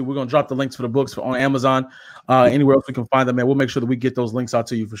and YouTube, we're gonna drop the links for the books on Amazon, anywhere else we can find them, man. We'll make sure that we get those links out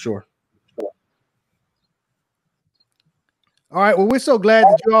to you for sure. All right. Well, we're so glad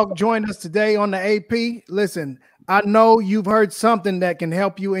that you all joined us today on the AP. Listen, I know you've heard something that can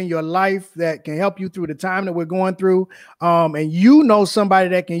help you in your life, that can help you through the time that we're going through. And you know somebody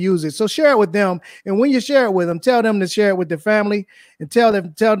that can use it. So share it with them. And when you share it with them, tell them to share it with their family, and tell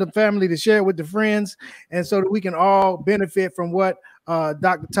the family to share it with the friends. And so that we can all benefit from what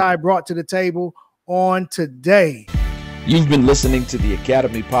Dr. Ty brought to the table on today. You've been listening to the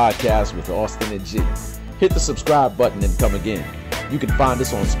Academy Podcast with Austin and G. Hit the subscribe button and come again. You can find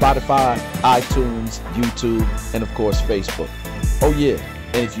us on Spotify, iTunes, YouTube, and of course, Facebook. Oh yeah,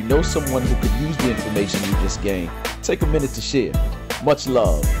 and if you know someone who could use the information you just gained, take a minute to share. Much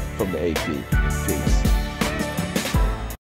love from the AP. Peace.